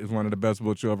Rocket is one of the best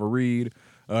books you'll ever read.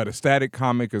 The Static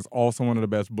comic is also one of the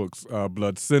best books.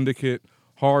 Blood Syndicate.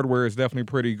 Hardware is definitely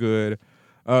pretty good.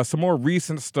 Some more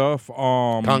recent stuff.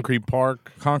 Concrete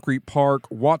Park.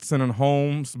 Watson and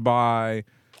Holmes by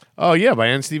Oh yeah, by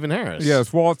N. Stephen Harris.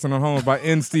 Yes, Watson and Holmes by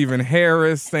N. Stephen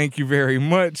Harris. Thank you very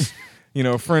much.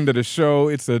 Friend of the show.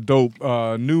 It's a dope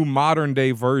new modern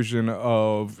day version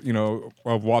of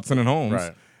Watson and Holmes.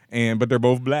 Right. But they're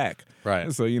both black.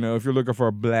 Right. So, if you're looking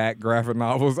for black graphic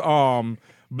novels,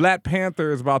 Black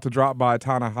Panther is about to drop by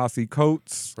Ta-Nehisi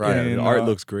Coates. Right. And, The art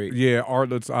looks great. Yeah, art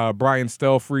looks Brian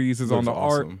Stelfreeze is on the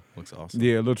art. Looks awesome.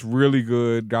 Yeah, it looks really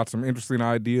good. Got some interesting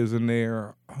ideas in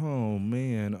there. Oh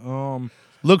man.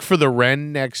 Look for the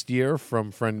Wren next year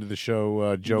from friend of the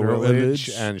show Joe Joe Illidge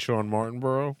Illidge. and Sean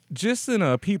Martinborough. Just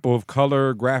in people of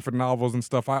color, graphic novels and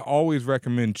stuff, I always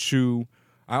recommend Chew.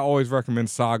 I always recommend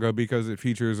Saga because it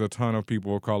features a ton of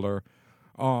people of color.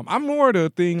 I'm more of the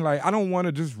thing, like, I don't want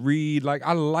to just read, like,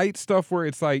 I like stuff where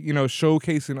it's like,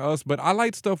 showcasing us, but I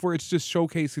like stuff where it's just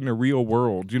showcasing the real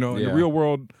world, and the Yeah. real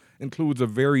world includes a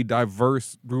very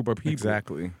diverse group of people.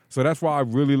 Exactly. So that's why I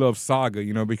really love Saga,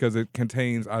 because it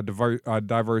contains a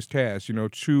diverse cast.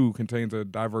 Chew contains a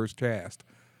diverse cast.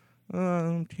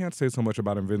 Can't say so much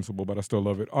about Invincible, but I still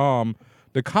love it.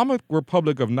 The Comic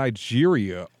Republic of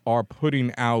Nigeria are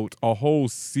putting out a whole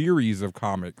series of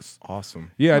comics.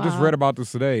 Awesome. Yeah, I just read about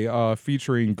this today,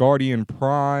 featuring Guardian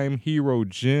Prime, Hero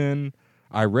Jin,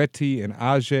 Ireti, and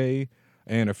Ajay,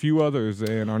 and a few others,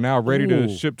 and are now ready to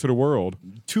ship to the world.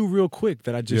 Two real quick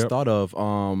that I just thought of.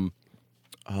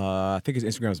 I think his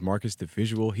Instagram is Markus the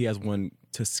Visual. He has one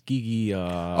Tuskegee.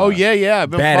 I've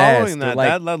been badass. following that.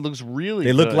 Like, that looks really.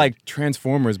 They good. look like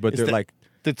Transformers, but they're like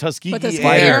the Tuskegee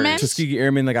Airmen? Tuskegee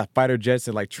Airmen. They got fighter jets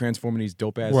and like transforming these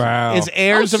dope ass. Wow. It's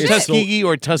heirs of shit. Tuskegee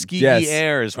or Tuskegee Yes.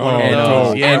 heirs. One Oh, of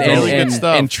those. no. Really good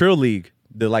stuff. And Trill League,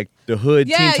 the Hood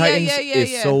Yeah, Teen yeah, Titans yeah, yeah,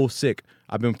 is yeah. so sick.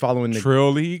 I've been following the Trill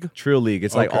League? Trill League.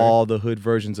 It's like Okay. all the Hood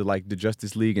versions of like the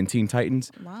Justice League and Teen Titans.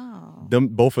 Wow.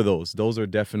 Both of those are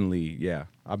definitely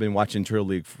I've been watching Trill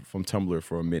League from Tumblr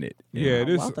for a minute. Yeah, it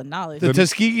is. Wealth of knowledge. The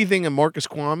Tuskegee thing and Marcus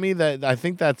Kwame, that I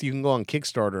think that you can go on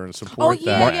Kickstarter and support Oh,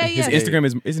 yeah, that. yeah, yeah. His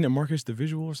Instagram isn't it Markus the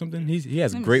Visual or something? He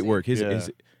has Let me great see. work. His Yeah.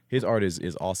 his art is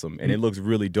awesome and it looks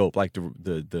really dope. Like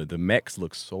the mechs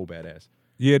look so badass.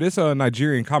 Yeah, this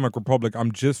Nigerian Comic Republic,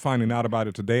 I'm just finding out about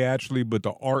it today, actually, but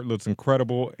the art looks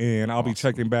incredible, and I'll be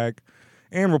checking back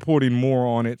and reporting more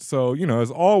on it. So, as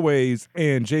always,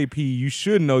 and JP, you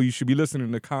should know you should be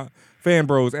listening to Fan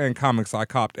Bros and Comics I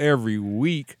Copped every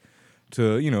week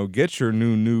to, get your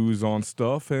new news on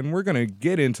stuff, and we're going to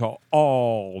get into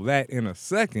all that in a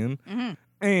second. Mm-hmm.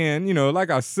 And, like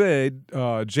I said,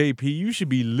 JP, you should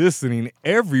be listening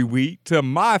every week to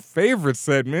my favorite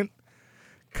segment,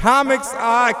 Comics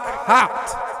I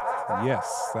Copped.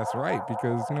 Yes, that's right,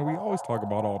 because, we always talk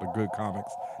about all the good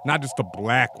comics, not just the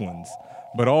black ones,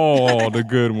 but all the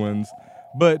good ones.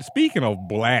 But speaking of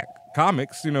black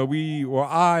comics, I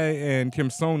and Kim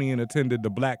Sonian attended the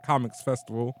Black Comics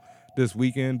Festival this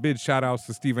weekend. Big shout outs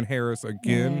to Stephen Harris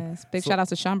again. Yes. Big shout outs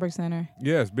to Schomburg Center.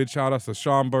 Yes, big shout outs to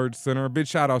Schomburg Center. Big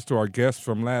shout outs to our guest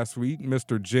from last week,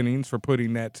 Mr. Jennings, for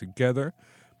putting that together.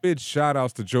 Big shout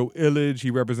outs to Joe Illidge. He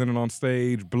represented on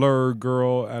stage. Blur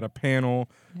Girl at a panel.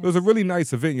 It was a really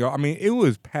nice event, y'all. I mean, it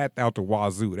was packed out the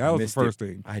wazoo. That was Missed the first it.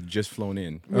 thing. I had just flown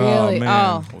in. Really? man.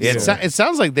 Oh. Yeah, it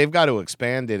sounds like they've got to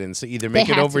expand it and either make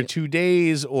it have over to. 2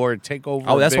 days or take over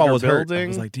Oh, that's a why I bigger was hurt. building. I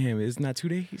was like, damn, it's not 2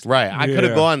 days. Right. I could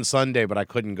have Yeah. gone Sunday, but I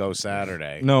couldn't go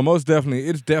Saturday. No, most definitely.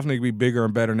 It's definitely going to be bigger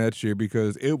and better next year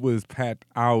because it was packed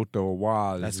out the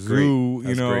wazoo. That's great.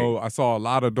 That's great. I saw a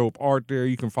lot of dope art there.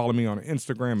 You can follow me on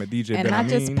Instagram at DJ And not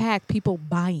just Benjamin. packed, people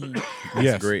buying.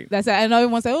 Yes. Great. That's I know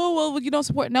everyone say, "Oh, well, you don't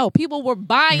support." No, people were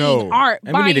buying No. art,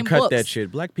 And buying we need to cut books. that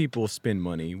shit. Black people spend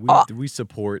money. We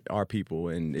support our people,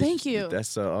 and Thank you.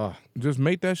 That's Just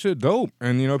make that shit dope,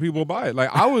 and people buy it. Like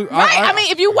I was, Right? I mean,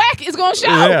 if you whack, it's gonna show.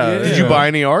 Yeah. Did you buy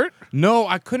any art? No,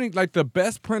 I couldn't. Like the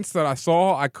best prints that I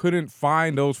saw, I couldn't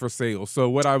find those for sale. So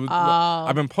what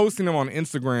I've been posting them on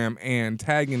Instagram and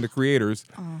tagging the creators,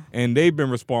 and they've been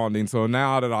responding. So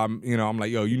now that I'm like,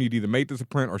 yo, you need to either make this a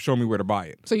print or show me where to buy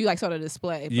it. So you like sort of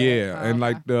display. But, Yeah, and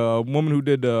like the woman who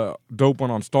did the dope one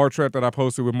on Star Trek that I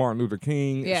posted with Martin Luther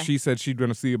King, Yeah. she said she'd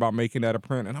gonna see about making that a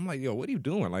print, and I'm like, yo, what are you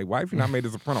doing? Like, why have you not made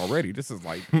this a print already? This is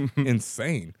like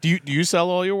insane. Do you sell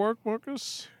all your work,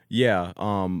 Marcus? yeah.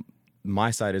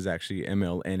 My site is actually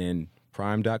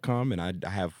mlnnprime.com, and I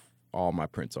have all my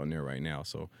prints on there right now.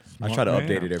 So I try to Smart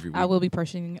update man. it every week. I will be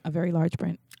purchasing a very large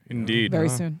print Indeed. very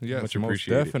soon. Yes, Much most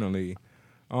appreciated. definitely.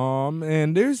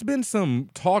 And there's been some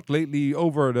talk lately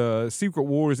over the Secret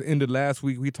Wars ended last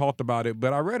week. We talked about it,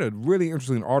 but I read a really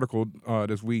interesting article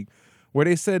this week where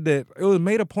they said that it was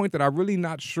made a point that I'm really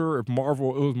not sure if it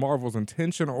was Marvel's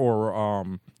intention or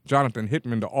Jonathan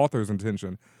Hickman, the author's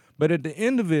intention. But at the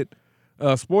end of it,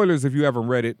 spoilers if you haven't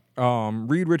read it,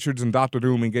 Reed Richards and Dr.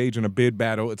 Doom engage in a bid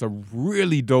battle. It's a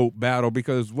really dope battle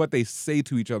because what they say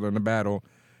to each other in the battle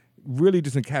really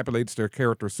just encapsulates their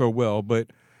character so well. But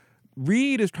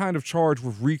Reed is kind of charged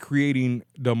with recreating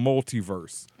the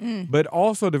multiverse. But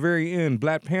also at the very end,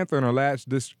 Black Panther in her last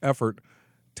this effort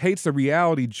takes a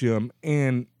reality gem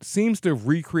and seems to have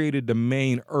recreated the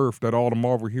main Earth that all the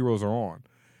Marvel heroes are on.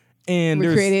 And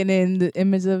there's Recreated in the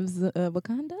image of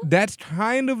Wakanda. that's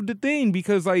kind of the thing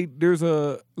because there's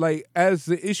as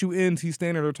the issue ends, he's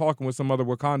standing there talking with some other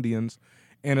Wakandians,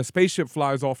 and a spaceship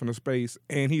flies off into space,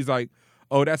 and he's like,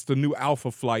 "Oh, that's the new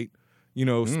Alpha Flight,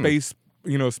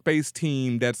 space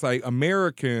team that's like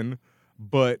American,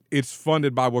 but it's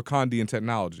funded by Wakandian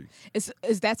technology." Is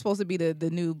that supposed to be the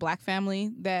new black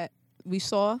family that we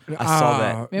saw? I saw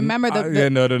that. Remember the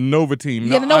the Nova team.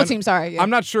 Yeah, the Nova team, sorry, yeah. I'm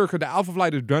not sure because the Alpha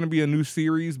Flight is going to be a new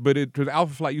series, but because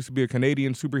Alpha Flight used to be a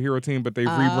Canadian superhero team, but they've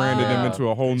rebranded them into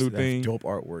a whole new thing. Dope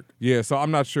artwork. Yeah, so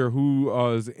I'm not sure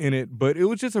who is in it, but it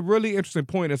was just a really interesting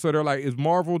point. And so they're like, is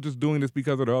Marvel just doing this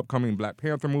because of the upcoming Black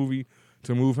Panther movie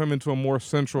to move him into a more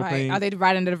central thing? Are they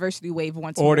riding the diversity wave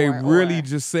once or more? Or are they really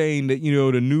just saying that,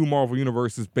 the new Marvel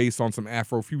universe is based on some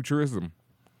Afrofuturism?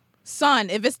 Son,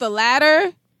 if it's the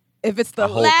latter,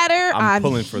 I'm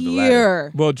pulling for here. the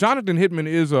latter. Well, Jonathan Hickman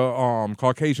is a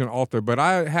Caucasian author, but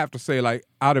I have to say, like,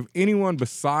 out of anyone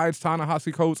besides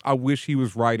Ta-Nehisi Coates, I wish he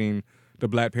was writing the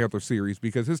Black Panther series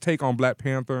because his take on Black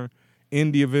Panther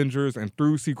in the Avengers and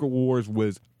through Secret Wars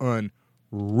was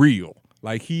unreal.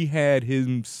 Like, he had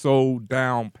him so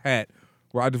down pat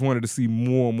where I just wanted to see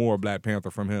more and more Black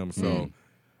Panther from him. So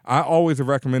I always have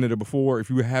recommended it before. If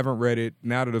you haven't read it,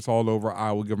 now that it's all over,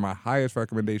 I will give my highest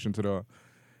recommendation to the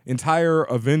entire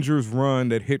Avengers run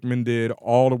that Hickman did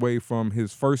all the way from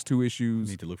his first 2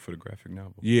 issues. Need to look for the graphic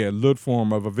novel. Yeah, look for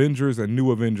him of Avengers and New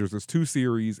Avengers. It's 2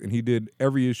 series, and he did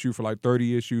every issue for like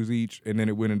 30 issues each, and then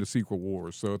it went into Secret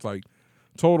Wars. So it's like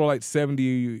total like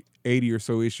 70, 80 or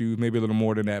so issues, maybe a little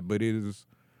more than that, but it is,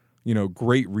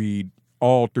 great read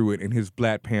all through it, and his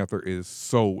Black Panther is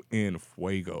so en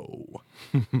fuego.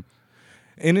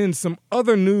 And then some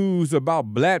other news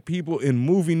about black people in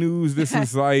movie news. This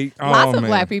is like lots of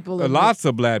black people. Lots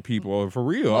of black people for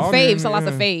real. Well, faves, lots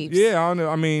of faves. Yeah, I know.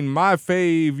 I mean, my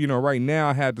fave, right now,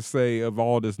 I had to say of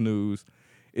all this news,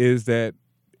 is that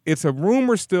it's a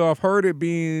rumor still. I've heard it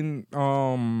being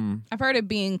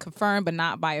confirmed, but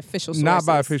not by official sources. Not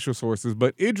by official sources,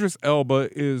 but Idris Elba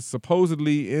is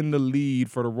supposedly in the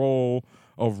lead for the role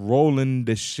of Roland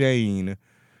Deschain,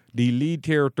 the lead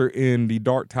character in the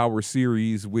Dark Tower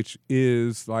series, which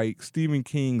is like Stephen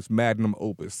King's magnum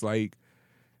opus. Like,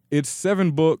 it's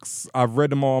 7 books. I've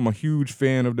read them all. I'm a huge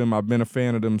fan of them. I've been a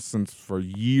fan of them for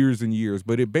years and years.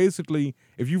 But it basically,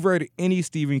 if you've read any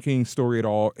Stephen King story at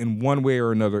all, in one way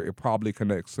or another, it probably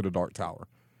connects to the Dark Tower.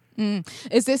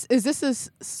 Is this a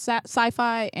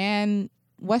sci-fi and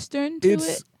Western to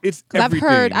it? It's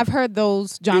everything. I've heard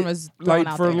those genres thrown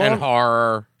out there. And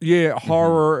horror. Yeah,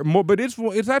 horror. But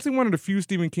it's actually one of the few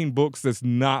Stephen King books that's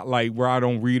not like where I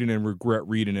don't read it and regret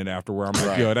reading it after, where I'm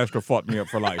like, yo, that's gonna fuck me up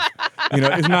for life.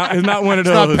 It's not one of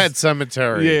those. It's not Pet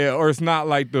Cemetery. Yeah, or it's not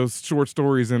like those short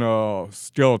stories in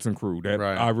Skeleton Crew that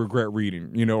I regret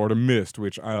reading. Or The Mist,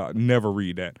 which I never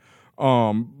read that.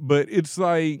 But it's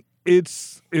like.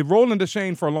 Roland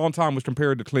Deschain for a long time was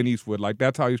compared to Clint Eastwood. Like,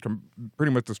 that's how he's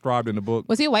pretty much described in the book.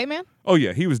 Was he a white man? Oh,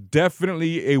 yeah. He was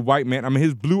definitely a white man. I mean,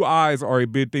 his blue eyes are a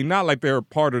big thing. Not like they're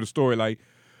part of the story. Like,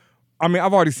 I mean,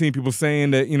 I've already seen people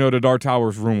saying that, the Dark Tower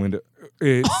is ruined.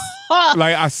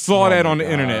 Like, I saw that on the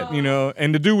internet,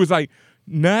 and the dude was like,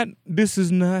 this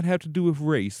does not have to do with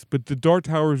race, but the Dark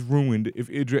Tower is ruined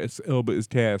if Idris Elba is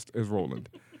cast as Roland.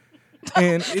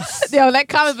 And it's that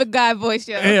comic book guy voice,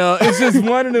 yo. Yeah, it's just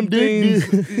one of them things.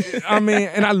 I mean,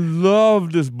 and I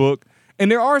love this book. And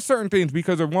there are certain things,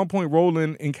 because at one point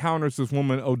Roland encounters this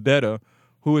woman, Odetta,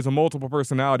 who is a multiple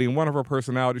personality, and one of her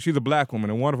personalities, she's a black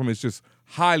woman, and one of them is just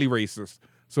highly racist.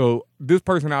 So this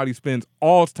personality spends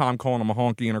all its time calling him a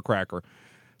honky and a cracker.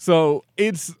 So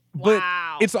but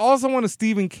it's also one of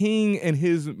Stephen King and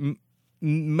his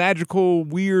magical,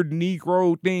 weird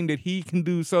Negro thing that he can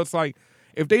do. So it's like,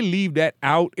 if they leave that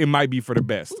out, it might be for the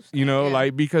best,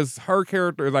 like, because her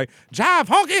character is like, jive,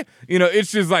 honky,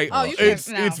 it's just like,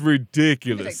 it's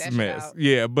ridiculous mess.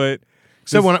 Yeah, but.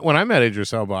 So when I met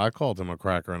Idris Elba, I called him a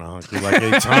cracker and a honky like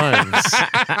 8 times.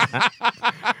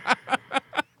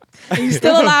 You're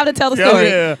still allowed to tell the story.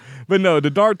 Yeah. But no, The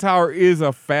Dark Tower is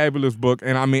a fabulous book.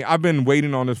 And I mean, I've been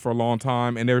waiting on this for a long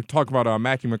time. And they're talking about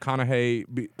Matthew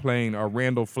McConaughey playing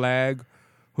Randall Flagg,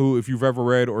 who, if you've ever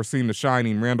read or seen The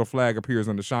Shining, Randall Flagg appears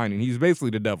in The Shining. He's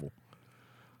basically the devil.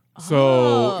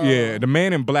 So, yeah, the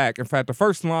Man in Black. In fact, the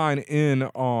first line in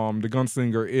The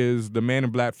Gunslinger is, the Man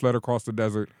in Black fled across the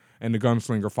desert and the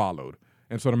gunslinger followed.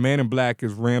 And so the Man in Black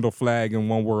is Randall Flagg in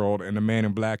one world and the Man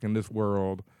in Black in this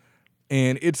world.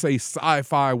 And it's a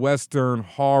sci-fi, Western,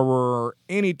 horror,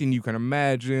 anything you can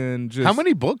imagine. Just how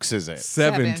many books is it?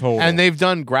 7 total. And they've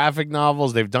done graphic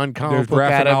novels. They've done comic book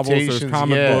graphic adaptations. Novels, there's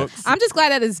comic books. I'm just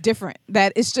glad that it's different.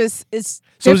 That it's So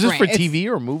different. is this for TV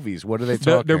or movies? What are they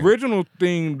talking? The original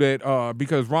thing that,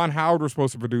 because Ron Howard was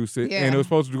supposed to produce it, and it was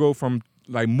supposed to go from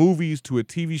like movies to a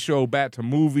TV show back to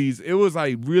movies. It was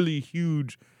like really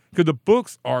huge, because the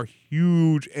books are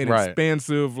huge and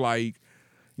expansive. Like,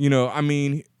 I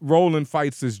mean, Roland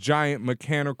fights this giant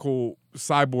mechanical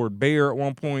cyborg bear at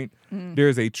one point.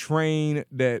 There's a train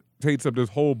that takes up this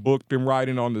whole book, them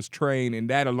riding on this train, and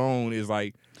that alone is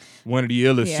like one of the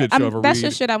illest shit you ever that's read.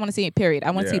 just shit I want to see, period.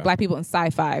 I want to see black people in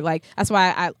sci-fi. Like, that's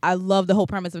why I love the whole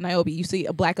premise of Niobe. You see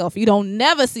a black elf. You don't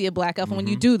never see a black elf, and when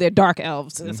you do, they're dark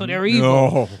elves, so they're evil.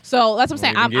 No. So that's what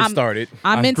I'm saying.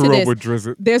 I'm into grew this. up with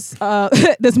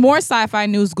Drizzt. There's more sci-fi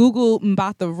news. Google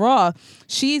Mbatha Raw.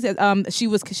 She's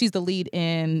the lead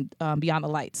in Beyond the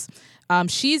Lights.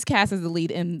 She's cast as the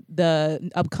lead in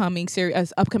the upcoming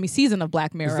season of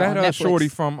Black Mirror. Is that on Netflix. shorty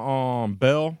from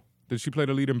Belle? Did she play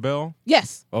the lead in Belle?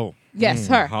 Yes. Oh. Yes,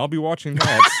 her. I'll be watching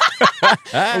that.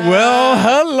 Well,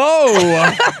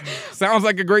 hello. Sounds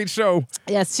like a great show.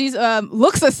 Yes, she's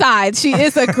looks aside, she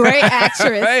is a great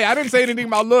actress. Hey, I didn't say anything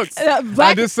about looks.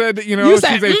 I just said that, she's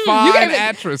a you fine gave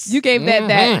actress. You gave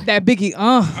that Biggie.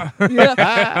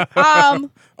 Yeah.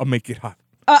 I'll make it hot.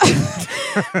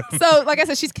 So, like I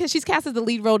said, she's cast as the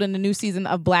lead role in the new season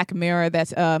of Black Mirror.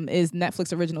 That is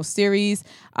Netflix original series.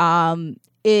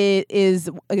 It is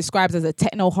described as a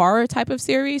techno horror type of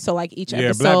series. So, like each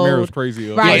episode, Black Mirror is crazy.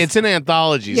 Right. Yeah, it's an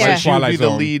anthology. Yeah. So she would be Twilight the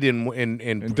Zone. lead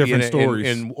in different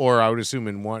stories. or I would assume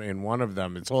in one of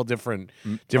them. It's all different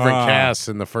casts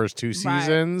in the first two Right.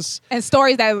 seasons. And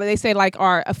stories that they say like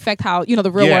affect how the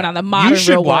real world on the modern You should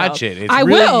real world. watch it. It's I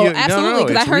really- will no, absolutely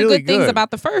because it's I heard really good things good. about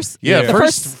the first. Yeah, the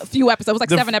first few episodes. It was like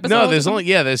 7 episodes.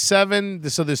 No, there's 7.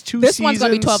 So there's 2 This seasons. one's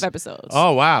gonna be 12 episodes.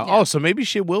 Oh wow. Yeah. Oh, so maybe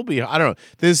she will be. I don't know.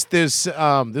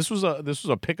 This was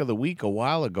a pick of the week a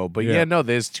while ago, but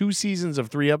there's 2 seasons of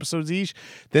 3 episodes each.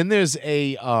 Then there's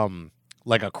a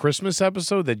like a Christmas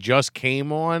episode that just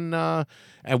came on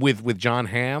and with John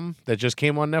Hamm that just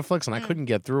came on Netflix, and I couldn't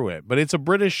get through it. But it's a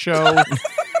British show.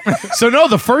 So no,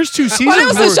 the first 2 seasons. Well, it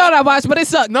was a show that I watched, but it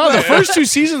sucked. No, the first 2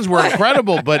 seasons were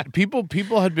incredible, but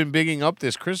people had been bigging up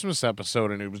this Christmas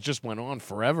episode, and it just went on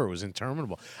forever. It was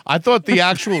interminable. I thought the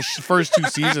actual first 2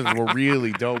 seasons were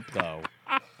really dope, though.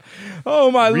 Oh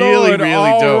my Really, Lord! really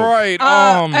All dope. right.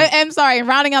 I'm sorry.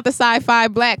 Rounding out the sci-fi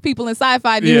black people in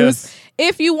sci-fi news. Yes.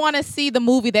 If you want to see the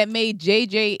movie that made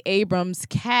J.J. Abrams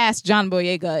cast John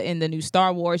Boyega in the new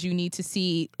Star Wars, you need to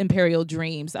see Imperial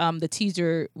Dreams. The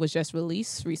teaser was just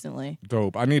released recently.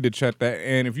 Dope. I need to check that.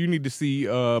 And if you need to see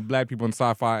black people in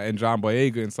sci-fi and John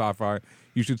Boyega in sci-fi,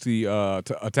 you should see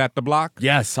Attack the Block.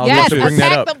 Yes, I was about to bring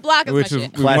that Attack up. the Block is Which my is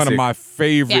shit. one of Classic. my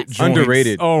favorite Yes. joints.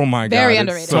 Underrated. Oh my God. Very it's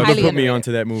underrated. so Highly So put me underrated.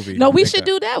 onto that movie. No, we Like should that.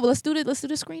 do that. Well, let's do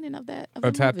the screening of that. Of the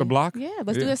Attack the movie. Block? Yeah,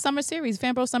 let's do Yeah. the summer series,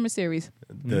 Fanbro summer series.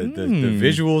 The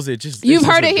visuals. It just You've it's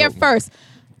just heard a it here dope movie. first.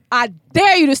 I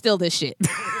dare you to steal this shit.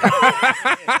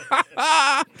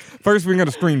 First, we're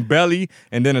gonna screen Belly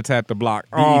and then Attack the Block.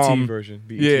 BET version.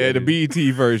 BET Yeah, the edited.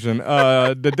 BET version.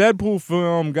 The Deadpool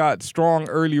film got strong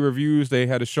early reviews. They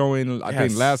had a showing, I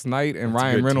think, Yes. last night, and That's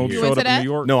Ryan good to Reynolds hear. You showed into up in that? New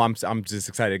York. No, I'm just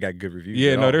excited. It got good reviews.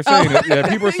 Yeah, at no, all. they're saying it. Yeah,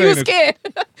 people are You saying it's scared.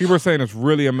 people are saying it's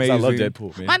really 'Cause amazing. I love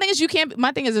Deadpool, man. My thing is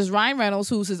My thing is Ryan Reynolds,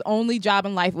 whose his only job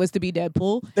in life was to be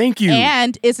Deadpool. Thank you.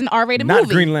 And it's an R-rated Not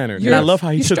movie. Green Lantern. And You're- I love how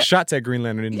he you took stra- shots at Green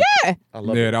Lantern. Yeah. I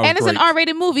love Yeah, it. that was And it's great. an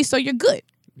R-rated movie, so you're good.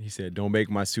 He said, "Don't make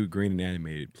my suit green and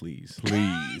animated, please."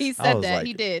 Please. He I said was that. like-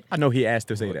 He did. I know he asked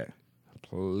to say that.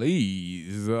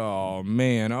 Please. Oh,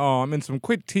 man. And some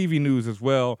quick TV news as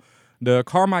well. The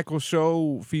Carmichael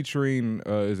show featuring,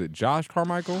 is it Josh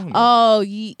Carmichael? No. Oh,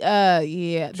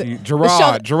 yeah.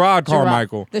 Gerard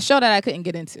Carmichael. The show that I couldn't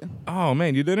get into. Oh,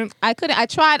 man, you didn't? I couldn't. I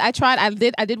tried.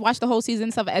 I did watch the whole season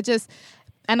and stuff.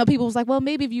 I know people was like, well,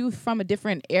 maybe if you were from a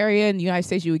different area in the United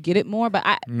States, you would get it more. But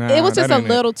Nah, it was just that a ain't it.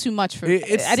 little too much for me.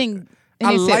 I didn't. It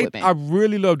didn't sit with me. I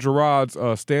really love Gerard's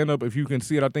stand-up. If you can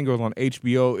see it, I think it was on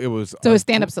HBO. It was So his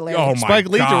stand-up's hilarious. Oh my Spike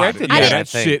Lee God. directed Yeah, that, that I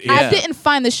think. shit. Yeah. I didn't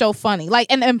find the show funny. Like,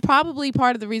 and probably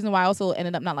part of the reason why I also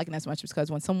ended up not liking it as much is because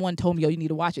when someone told me, yo, you need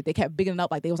to watch it, they kept bigging it up.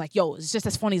 Like, they was like, yo, it's just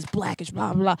as funny as Blackish,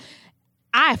 blah, blah, blah.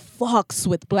 I fucks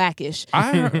with Blackish.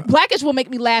 Blackish will make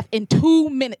me laugh in 2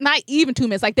 minutes. Not even 2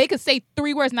 minutes. Like, they could say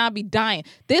 3 words and I'd be dying.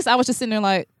 This, I was just sitting there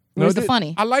like, where's the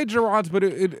funny? I like Gerard's, but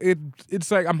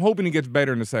it's like I'm hoping he gets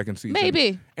better in the second season.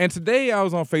 Maybe. And today I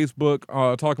was on Facebook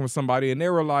talking with somebody, and they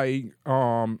were like,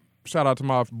 shout out to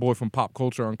my boy from Pop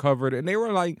Culture Uncovered, and they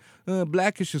were like,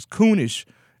 Blackish is coonish.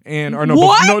 And or no,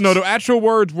 What? no, the actual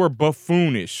words were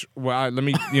buffoonish. Well, let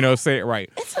me say it right.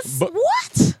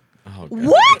 What? Oh, God.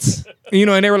 What?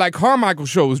 And they were like, Carmichael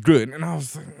show was good, and I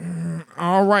was like,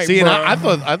 all right. See, and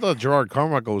bruh. I thought Gerard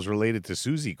Carmichael was related to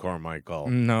Susie Carmichael.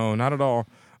 No, not at all.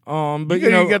 But you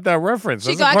get that reference.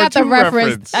 She That's go, a I got the cartoon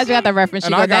reference. I got the reference. She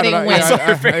And go, I that got it. didn't win.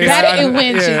 That didn't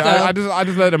win, Chico. I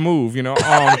just let it move,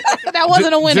 That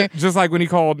wasn't a winner. Just like when he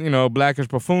called, Blackish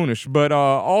buffoonish. But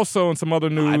also in some other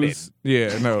news,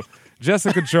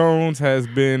 Jessica Jones has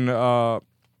been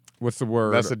what's the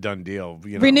word? That's a done deal.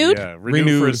 You know, Renewed? Yeah,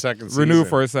 renewed for a second season. Renewed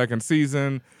for a second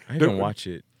season. I didn't watch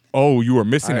it. Oh, you are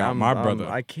missing out, I'm- my I'm- brother.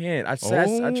 I can't. I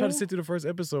tried to sit through the first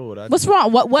episode. What's wrong?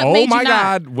 What Oh made my you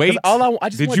not? God! Wait, I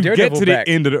just did want you get Daredevil to the back.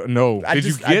 end of the? No, I did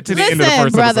just- you get to the Listen, end of the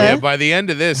first brother. Yeah, episode? by the end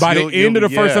of this, By the end of the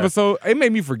first yeah. episode, it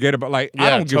made me forget about I Yeah,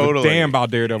 don't give totally. a damn about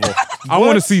Daredevil. I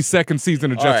want to see second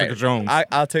season of All Jessica right. Jones.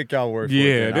 I'll take y'all word for it.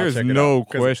 Yeah, then. I'll there's check it no out,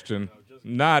 'cause question.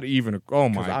 Not even. Oh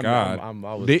my God! I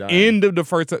was the dying. end of the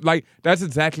first, that's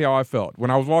exactly how I felt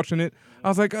when I was watching it. I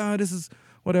was like, this is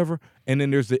whatever. And then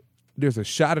there's a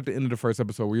shot at the end of the first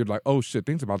episode where you're like, oh shit,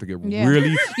 things about to get Yeah.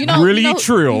 really, You know, really you know,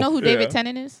 trill. You know who David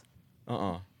Tennant is?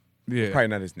 Yeah, Probably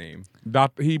not his name.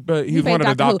 He's He one of the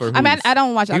played Doctor Who's. I mean, I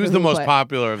don't watch. He was the most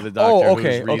popular of the Doctor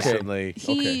Who's recently.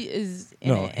 He is. In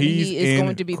No, it, and he's he is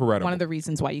going to be incredible. one of the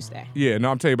reasons why you stay. Yeah,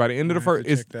 no, I'm telling you, by the end of the first,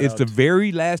 it's the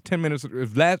very last 10 minutes.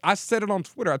 I said it on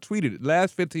Twitter. I tweeted it.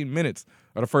 Last 15 minutes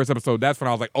of the first episode. That's when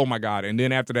I was like, oh my God. And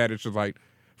then after that, it's just like,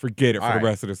 forget it for All the right.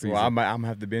 rest of the season. Well, I'm gonna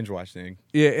have to binge watch thing.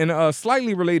 Yeah, and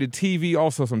slightly related TV,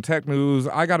 also some tech news.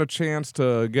 I got a chance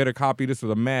to get a copy. This is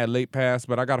a mad late pass,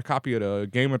 but I got a copy of the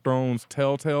Game of Thrones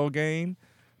Telltale game.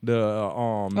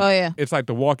 Oh yeah, it's like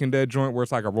the Walking Dead joint where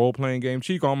it's like a role playing game.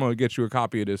 Chico, I'm gonna get you a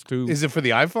copy of this too. Is it for the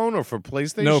iPhone or for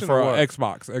PlayStation? No, for or what?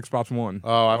 Xbox One.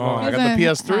 Oh, I got the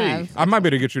PS3. I might be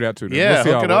able to get you that too. Then. Yeah, we'll see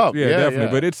hook how it works. up. Yeah, Yeah, definitely.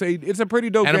 yeah. But it's a pretty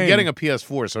dope And game. I'm getting a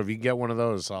PS4, so if you get one of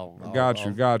those, I'll Got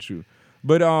you.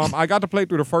 But I got to play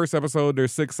through the first episode.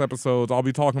 There's 6 episodes. I'll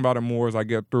be talking about it more as I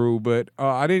get through. But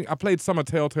I played some of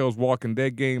Telltale's Walking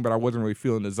Dead game, but I wasn't really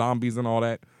feeling the zombies and all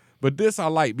that. But this I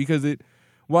like because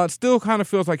while it still kind of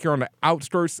feels like you're on the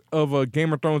outskirts of a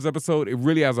Game of Thrones episode, it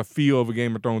really has a feel of a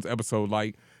Game of Thrones episode.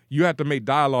 Like, you have to make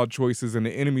dialogue choices and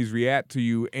the enemies react to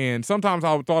you. And sometimes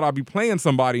I thought I'd be playing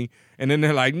somebody and then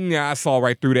they're like, nah, I saw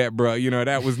right through that, bro. You know,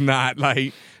 that was not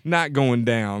going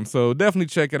down. So definitely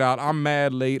check it out. I'm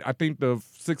mad late. I think the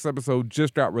 6th episode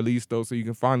just got released though, so you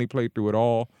can finally play through it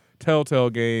all. Telltale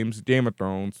Games, Game of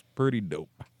Thrones, pretty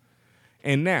dope.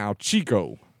 And now,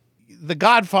 Chico. The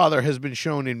Godfather has been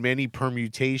shown in many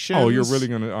permutations. Oh, you're really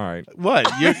gonna? All right. What?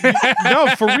 No,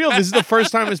 for real. This is the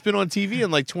first time it's been on TV in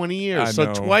like 20 years. I So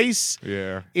know. twice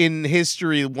Yeah. in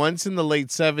history, once in the late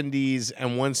 70s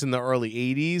and once in the early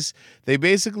 80s, they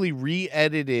basically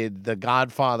re-edited The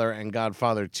Godfather and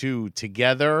Godfather 2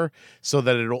 together so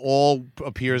that it all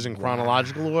appears in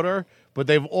chronological order. But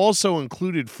they've also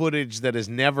included footage that has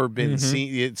never been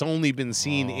seen. It's only been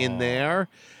seen in there.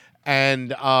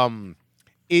 And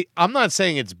I'm not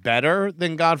saying it's better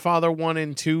than Godfather 1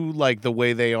 and 2, like the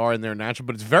way they are in their natural,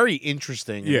 but it's very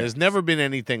interesting. And Yeah. There's never been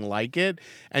anything like it.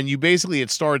 And it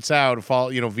starts out,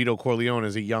 Vito Corleone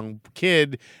as a young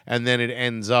kid, and then it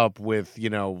ends up with,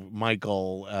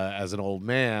 Michael as an old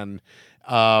man,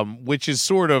 which is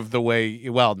sort of the way,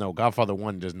 no, Godfather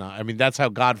 1 does not. I mean, that's how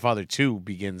Godfather 2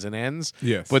 begins and ends.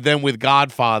 Yes. But then with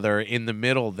Godfather in the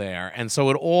middle there. And so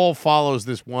it all follows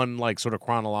this one, like, sort of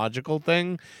chronological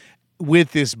thing.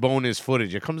 With this bonus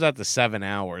footage, it comes out to 7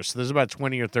 hours. So there's about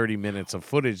 20 or 30 minutes of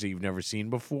footage that you've never seen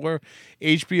before.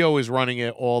 HBO is running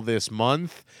it all this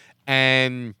month.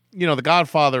 And, The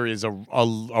Godfather is a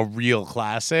real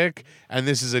classic. And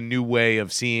this is a new way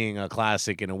of seeing a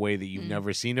classic in a way that you've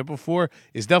never seen it before.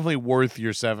 It's definitely worth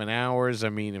your 7 hours. I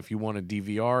mean, if you want to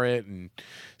DVR it and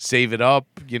save it up,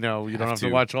 you don't have to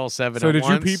watch all 7 So at did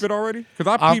once. you peep it already?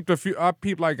 Because I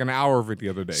peeped like an hour of it the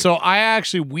other day. So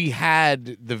we had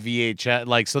the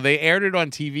VHS, so they aired it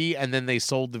on TV and then they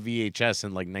sold the VHS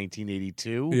in like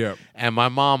 1982. Yep. And my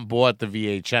mom bought the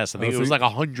VHS. I think it was like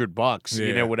 $100,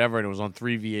 Yeah. whatever. And it was on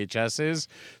 3 VHSs.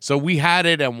 So we had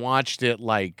it and watched it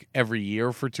like every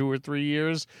year for 2 or 3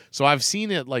 years. So I've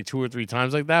seen it like 2 or 3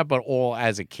 times like that, but all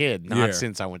as a kid, not Yeah.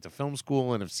 since I went to film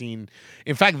school and have seen.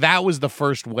 In fact, that was the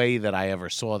first way that I ever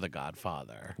saw The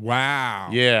Godfather. Wow.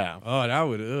 Yeah. Oh, that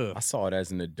would. I saw it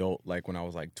as an adult. Like when I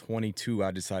was like 22,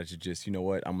 I decided to just, you know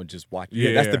what, I'm gonna just watch it.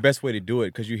 Yeah. That's the best way to do it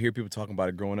because you hear people talking about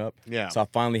it growing up. Yeah. So I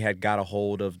finally got a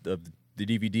hold of the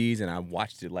DVDs and I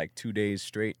watched it like 2 days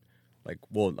straight,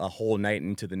 a whole night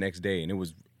into the next day, and it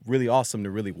was really awesome to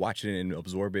really watch it and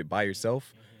absorb it by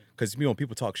yourself. Because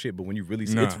people talk shit, but when you really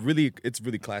see Nah. it's really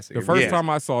classic. The It first really is. time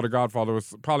I saw The Godfather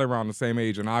was probably around the same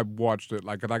age, and I watched it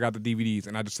because I got the DVDs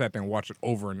and I just sat there and watched it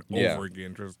over and over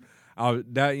again. Just so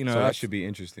that that should be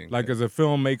interesting. Like as a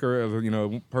filmmaker, as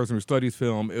a person who studies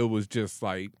film, it was just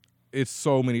like it's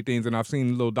so many things. And I've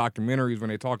seen little documentaries when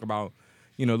they talk about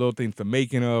little things the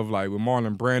making of, like when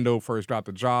Marlon Brando first got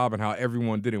the job and how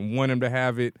everyone didn't want him to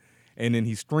have it, and then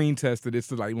he screen tested. It's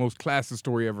the most classic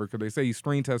story ever because they say he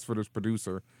screen tested for this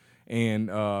producer. And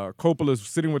Coppola's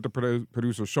sitting with the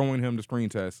producer, showing him the screen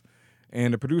test.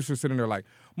 And the producer's sitting there like,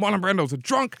 Marlon Brando's a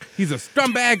drunk. He's a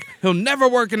scumbag. He'll never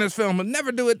work in this film. He'll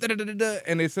never do it. Da-da-da-da-da.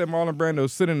 And they said Marlon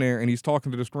Brando's sitting there and he's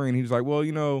talking to the screen. He's like, well,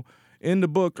 in the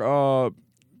book,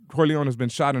 Corleone has been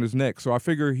shot in his neck, so I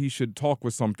figure he should talk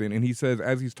with something. And he says,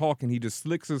 as he's talking, he just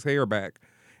slicks his hair back.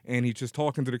 And he's just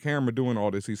talking to the camera doing all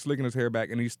this. He's slicking his hair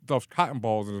back, and he stuffs cotton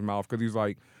balls in his mouth because he's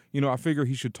like, I figure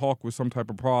he should talk with some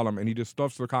type of problem. And he just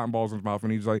stuffs the cotton balls in his mouth,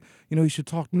 and he's like, he should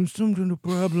talk to some kind of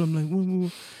problem. Like, woo.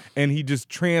 And he just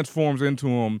transforms into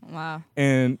him. Wow.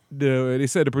 And they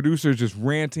said the producer's just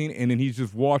ranting, and then he's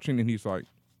just watching, and he's like,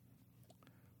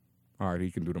 all right,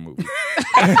 he can do the movie.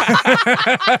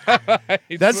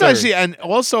 That's actually, and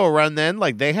also around then,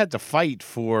 like they had to fight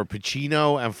for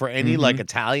Pacino and for any like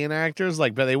Italian actors,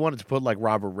 like, but they wanted to put like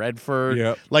Robert Redford.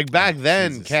 Yep. Like back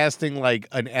then, casting like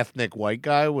an ethnic white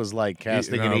guy was like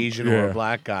casting an Asian or a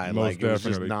black guy. Most Like it was just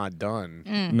definitely. not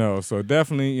done. No, so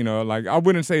definitely, like I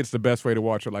wouldn't say it's the best way to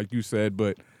watch it, like you said,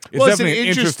 but it's Well, it's definitely an an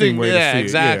interesting way to see yeah, it.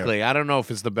 exactly. I don't know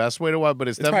if it's the best way to watch, but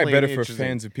it's definitely probably better for interesting.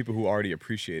 fans of people who already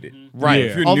appreciate it. Right.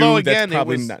 If you're Although new, again, that's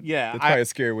probably it was, not. yeah, that's probably a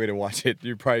scary way to watch it.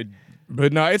 You're probably.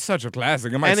 But no, it's such a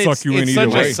classic. It might and suck you in it's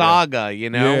either such way. a saga, you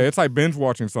know. Yeah, it's like binge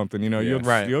watching something. Yeah.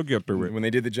 You'll get through it. When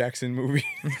they did the Jackson movie,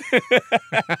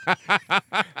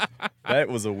 that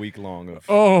was a week long of.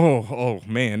 Oh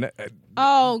man. If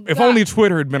God. only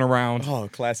Twitter had been around. Oh,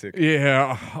 classic.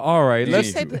 Yeah. All right.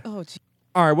 Let's Let's. say, oh, gee.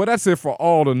 All right. Well, that's it for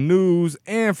all the news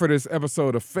and for this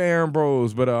episode of Fan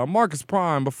Bros. But Marcus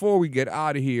Prime, before we get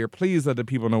out of here, please let the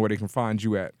people know where they can find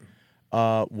you at.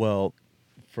 Well,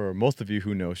 for most of you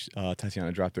who know,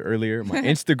 Tatiana dropped it earlier. My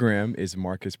Instagram is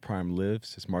Marcus Prime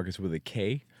Lives. It's Marcus with a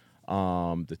K.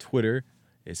 The Twitter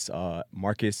is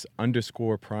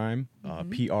Marcus_Prime,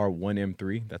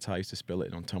 PR1M3. That's how I used to spell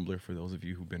it on Tumblr for those of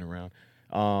you who've been around.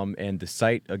 And the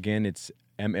site, again, it's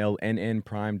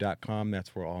mlnnprime.com.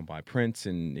 That's where all my prints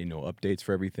and updates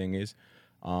for everything is.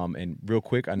 And real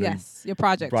quick, I know your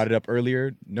project. Brought it up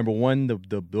earlier. Number one, the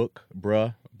book,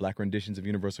 Bruh, Black Renditions of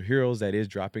Universal Heroes, that is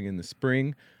dropping in the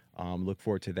spring. Look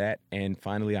forward to that. And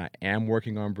finally, I am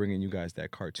working on bringing you guys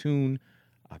that cartoon.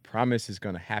 I promise it's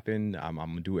going to happen. I'm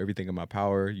going to do everything in my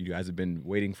power. You guys have been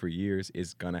waiting for years.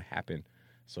 It's going to happen.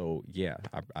 So, yeah,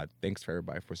 I thanks for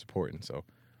everybody for supporting. So,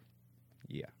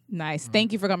 yeah. Nice.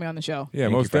 Thank you for coming on the show. Yeah,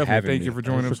 Thank most you for definitely. having Thank me. you for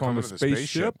joining Thanks us for on the coming to the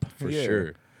spaceship. For Yeah.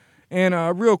 sure.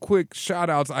 And real quick, shout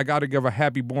outs. I got to give a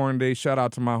happy born day shout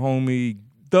out to my homie,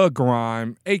 The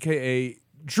Grime, a.k.a.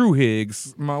 Drew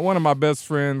Higgs, one of my best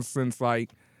friends since I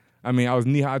was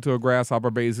knee high to a grasshopper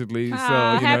basically.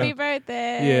 Happy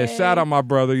birthday. Yeah, shout out my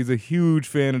brother. He's a huge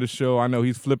fan of the show. I know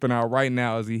he's flipping out right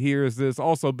now as he hears this.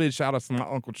 Also, big shout out to my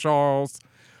Uncle Charles,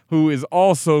 who is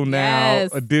also now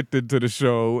addicted to the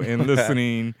show and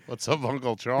listening. What's up,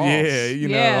 Uncle Charles? Yeah,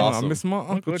 Yeah. I Awesome. miss my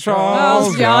Uncle Oh,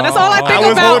 Charles. y'all, that's all I think I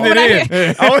was about. holding it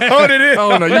in. I was holding it in.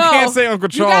 Oh no, you No, can't say Uncle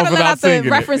You Charles gotta let without out the singing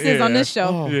references it. on Yeah. this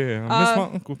show. Yeah, I miss my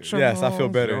Uncle Charles. Yes, I feel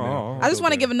better now. I just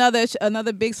want to give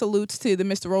another big salutes to the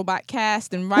Mr. Robot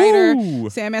cast and writer Ooh.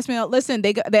 Sam Esmail. Listen,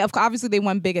 they obviously they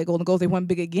won big at Golden Globes. They won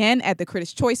big again at the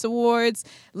Critics' Choice Awards.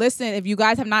 Listen, if you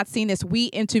guys have not seen this, we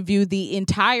interviewed the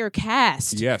entire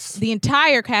cast. Yes. The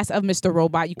entire cast of Mr.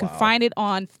 Robot. You can find it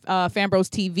on Fanbros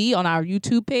TV on our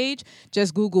YouTube page.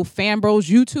 Just Google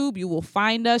Fanbros YouTube. You will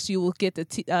find us. You will get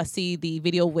to see the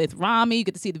video with Rami. You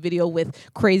get to see the video with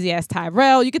Crazy Ass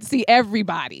Tyrell. You get to see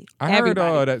everybody. I heard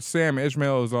Everybody. that Sam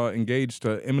Esmail is engaged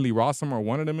to Emily Rossum, or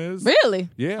one of them is. Really?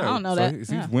 Yeah. I don't know so that.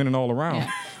 He's Yeah. winning all around.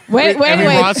 Yeah. Wait.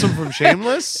 Rossum from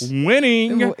Shameless?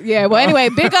 Winning. Yeah, well, anyway,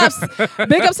 big ups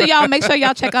to y'all. Make sure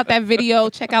y'all check out that video.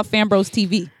 Check out Fanbros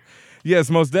TV.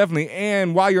 Yes, most definitely.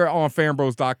 And while you're on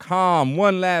fanbros.com,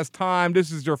 one last time,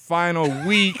 this is your final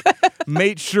week.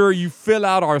 Make sure you fill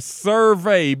out our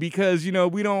survey because,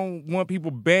 we don't want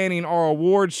people banning our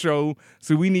award show.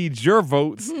 So we need your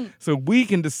votes so we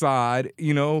can decide,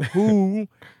 who,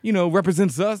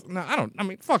 represents us. No,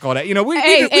 fuck all that. We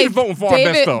just voting for our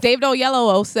best stuff. David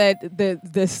Oyelowo said the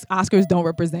Oscars don't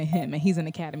represent him, and he's an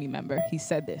Academy member. He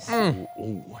said this.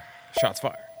 Shots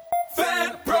fired.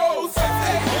 Fan